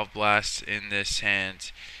and Galv Blast in this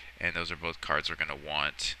hand, and those are both cards we're going to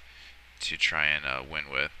want to try and win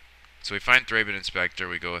with. So we find Thraben Inspector,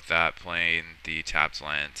 we go with that, playing the tapped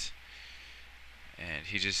land. And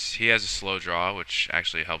he has a slow draw, which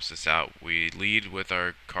actually helps us out. We lead with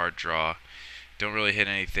our card draw. Don't really hit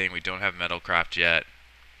anything. We don't have Metalcraft yet.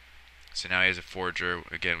 So now he has a Forger.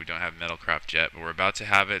 Again, we don't have Metalcraft yet, but we're about to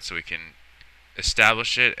have it so we can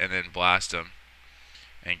establish it and then blast him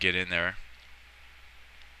and get in there.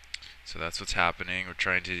 So that's what's happening. We're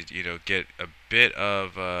trying to, get a bit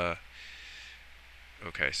of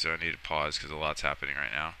okay, so I need to pause because a lot's happening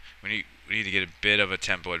right now. We need to get a bit of a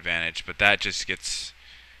tempo advantage, but that just gets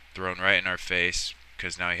thrown right in our face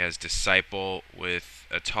because now he has Disciple with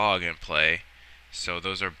a Tog in play. So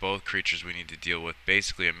those are both creatures we need to deal with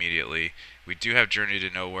basically immediately. We do have Journey to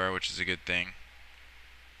Nowhere, which is a good thing.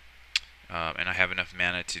 And I have enough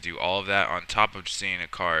mana to do all of that on top of seeing a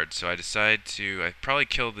card. So I decide to, I'd probably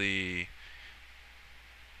kill the,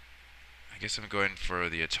 I guess I'm going for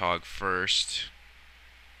the Atog first.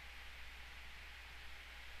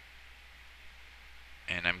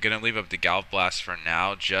 And I'm going to leave up the Galv Blast for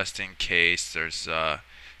now, just in case there's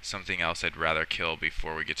something else I'd rather kill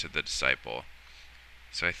before we get to the Disciple.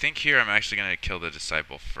 So I think here I'm actually going to kill the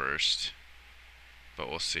Disciple first, but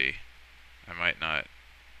we'll see. I might not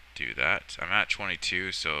do that. I'm at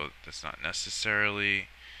 22, so that's not necessarily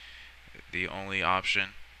the only option.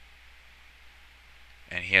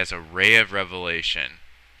 And he has a Ray of Revelation.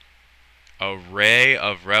 A Ray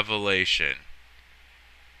of Revelation.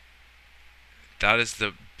 That is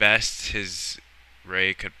the best his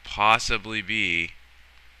Ray could possibly be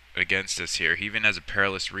against us here. He even has a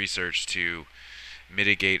Perilous Research to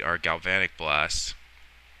mitigate our Galvanic Blast.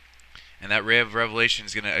 And that Ray of Revelation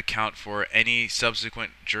is going to account for any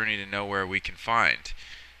subsequent Journey to Nowhere we can find.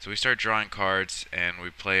 So we start drawing cards, and we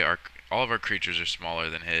play all of our creatures are smaller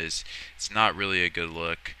than his. It's not really a good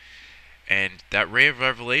look. And that Ray of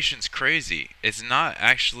Revelation is crazy. It's not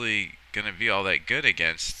actually going to be all that good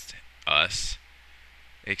against us,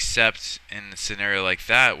 except in a scenario like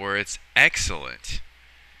that where it's excellent.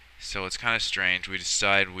 So it's kind of strange. We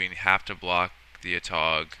decide we have to block the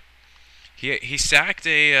Atog. He sacked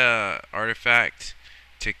a artifact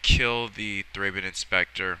to kill the Thraben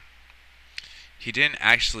Inspector. He didn't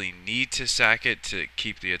actually need to sack it to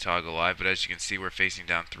keep the Atog alive, but as you can see, we're facing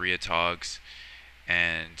down 3 Atogs,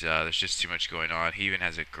 and there's just too much going on. He even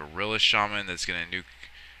has a Gorilla Shaman that's going to nuke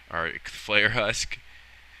our Flare Husk,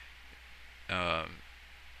 um,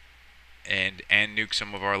 and nuke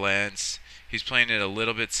some of our lands. He's playing it a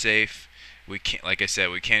little bit safe. We can't, like I said,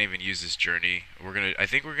 we can't even use this journey. I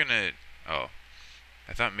think we're gonna. Oh,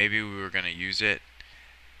 I thought maybe we were gonna use it,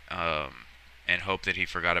 and hope that he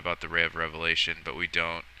forgot about the Ray of Revelation, but we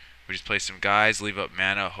don't. We just play some guys, leave up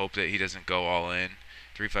mana, hope that he doesn't go all in.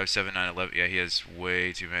 3, 5, 7, 9, 11. Yeah, he has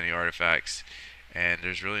way too many artifacts, and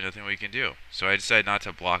there's really nothing we can do. So I decided not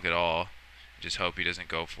to block at all. Just hope he doesn't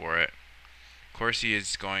go for it. Of course he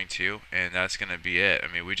is going to, and that's going to be it.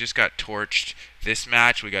 I mean, we just got torched this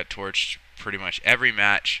match. We got torched pretty much every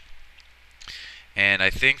match. And I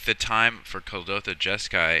think the time for Kuldotha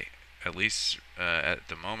Jeskai, at least at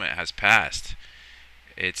the moment, has passed.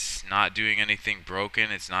 It's not doing anything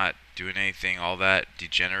broken. It's not doing anything all that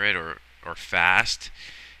degenerate or fast.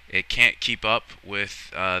 It can't keep up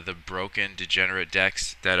with the broken, degenerate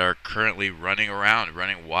decks that are currently running around,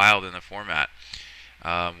 running wild in the format.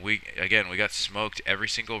 We got smoked every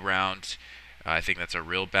single round. I think that's a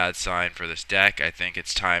real bad sign for this deck. I think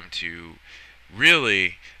it's time to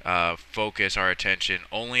really focus our attention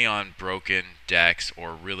only on broken decks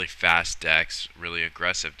or really fast decks, really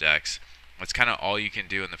aggressive decks. That's kind of all you can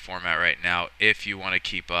do in the format right now if you want to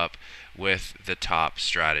keep up with the top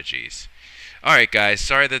strategies. Alright guys,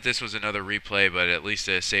 sorry that this was another replay, but at least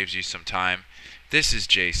it saves you some time. This is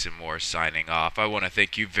Jason Moore signing off. I want to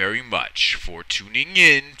thank you very much for tuning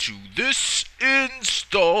in to this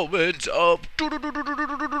installment of...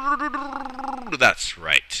 That's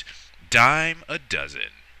right, Dime a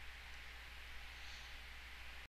Dozen.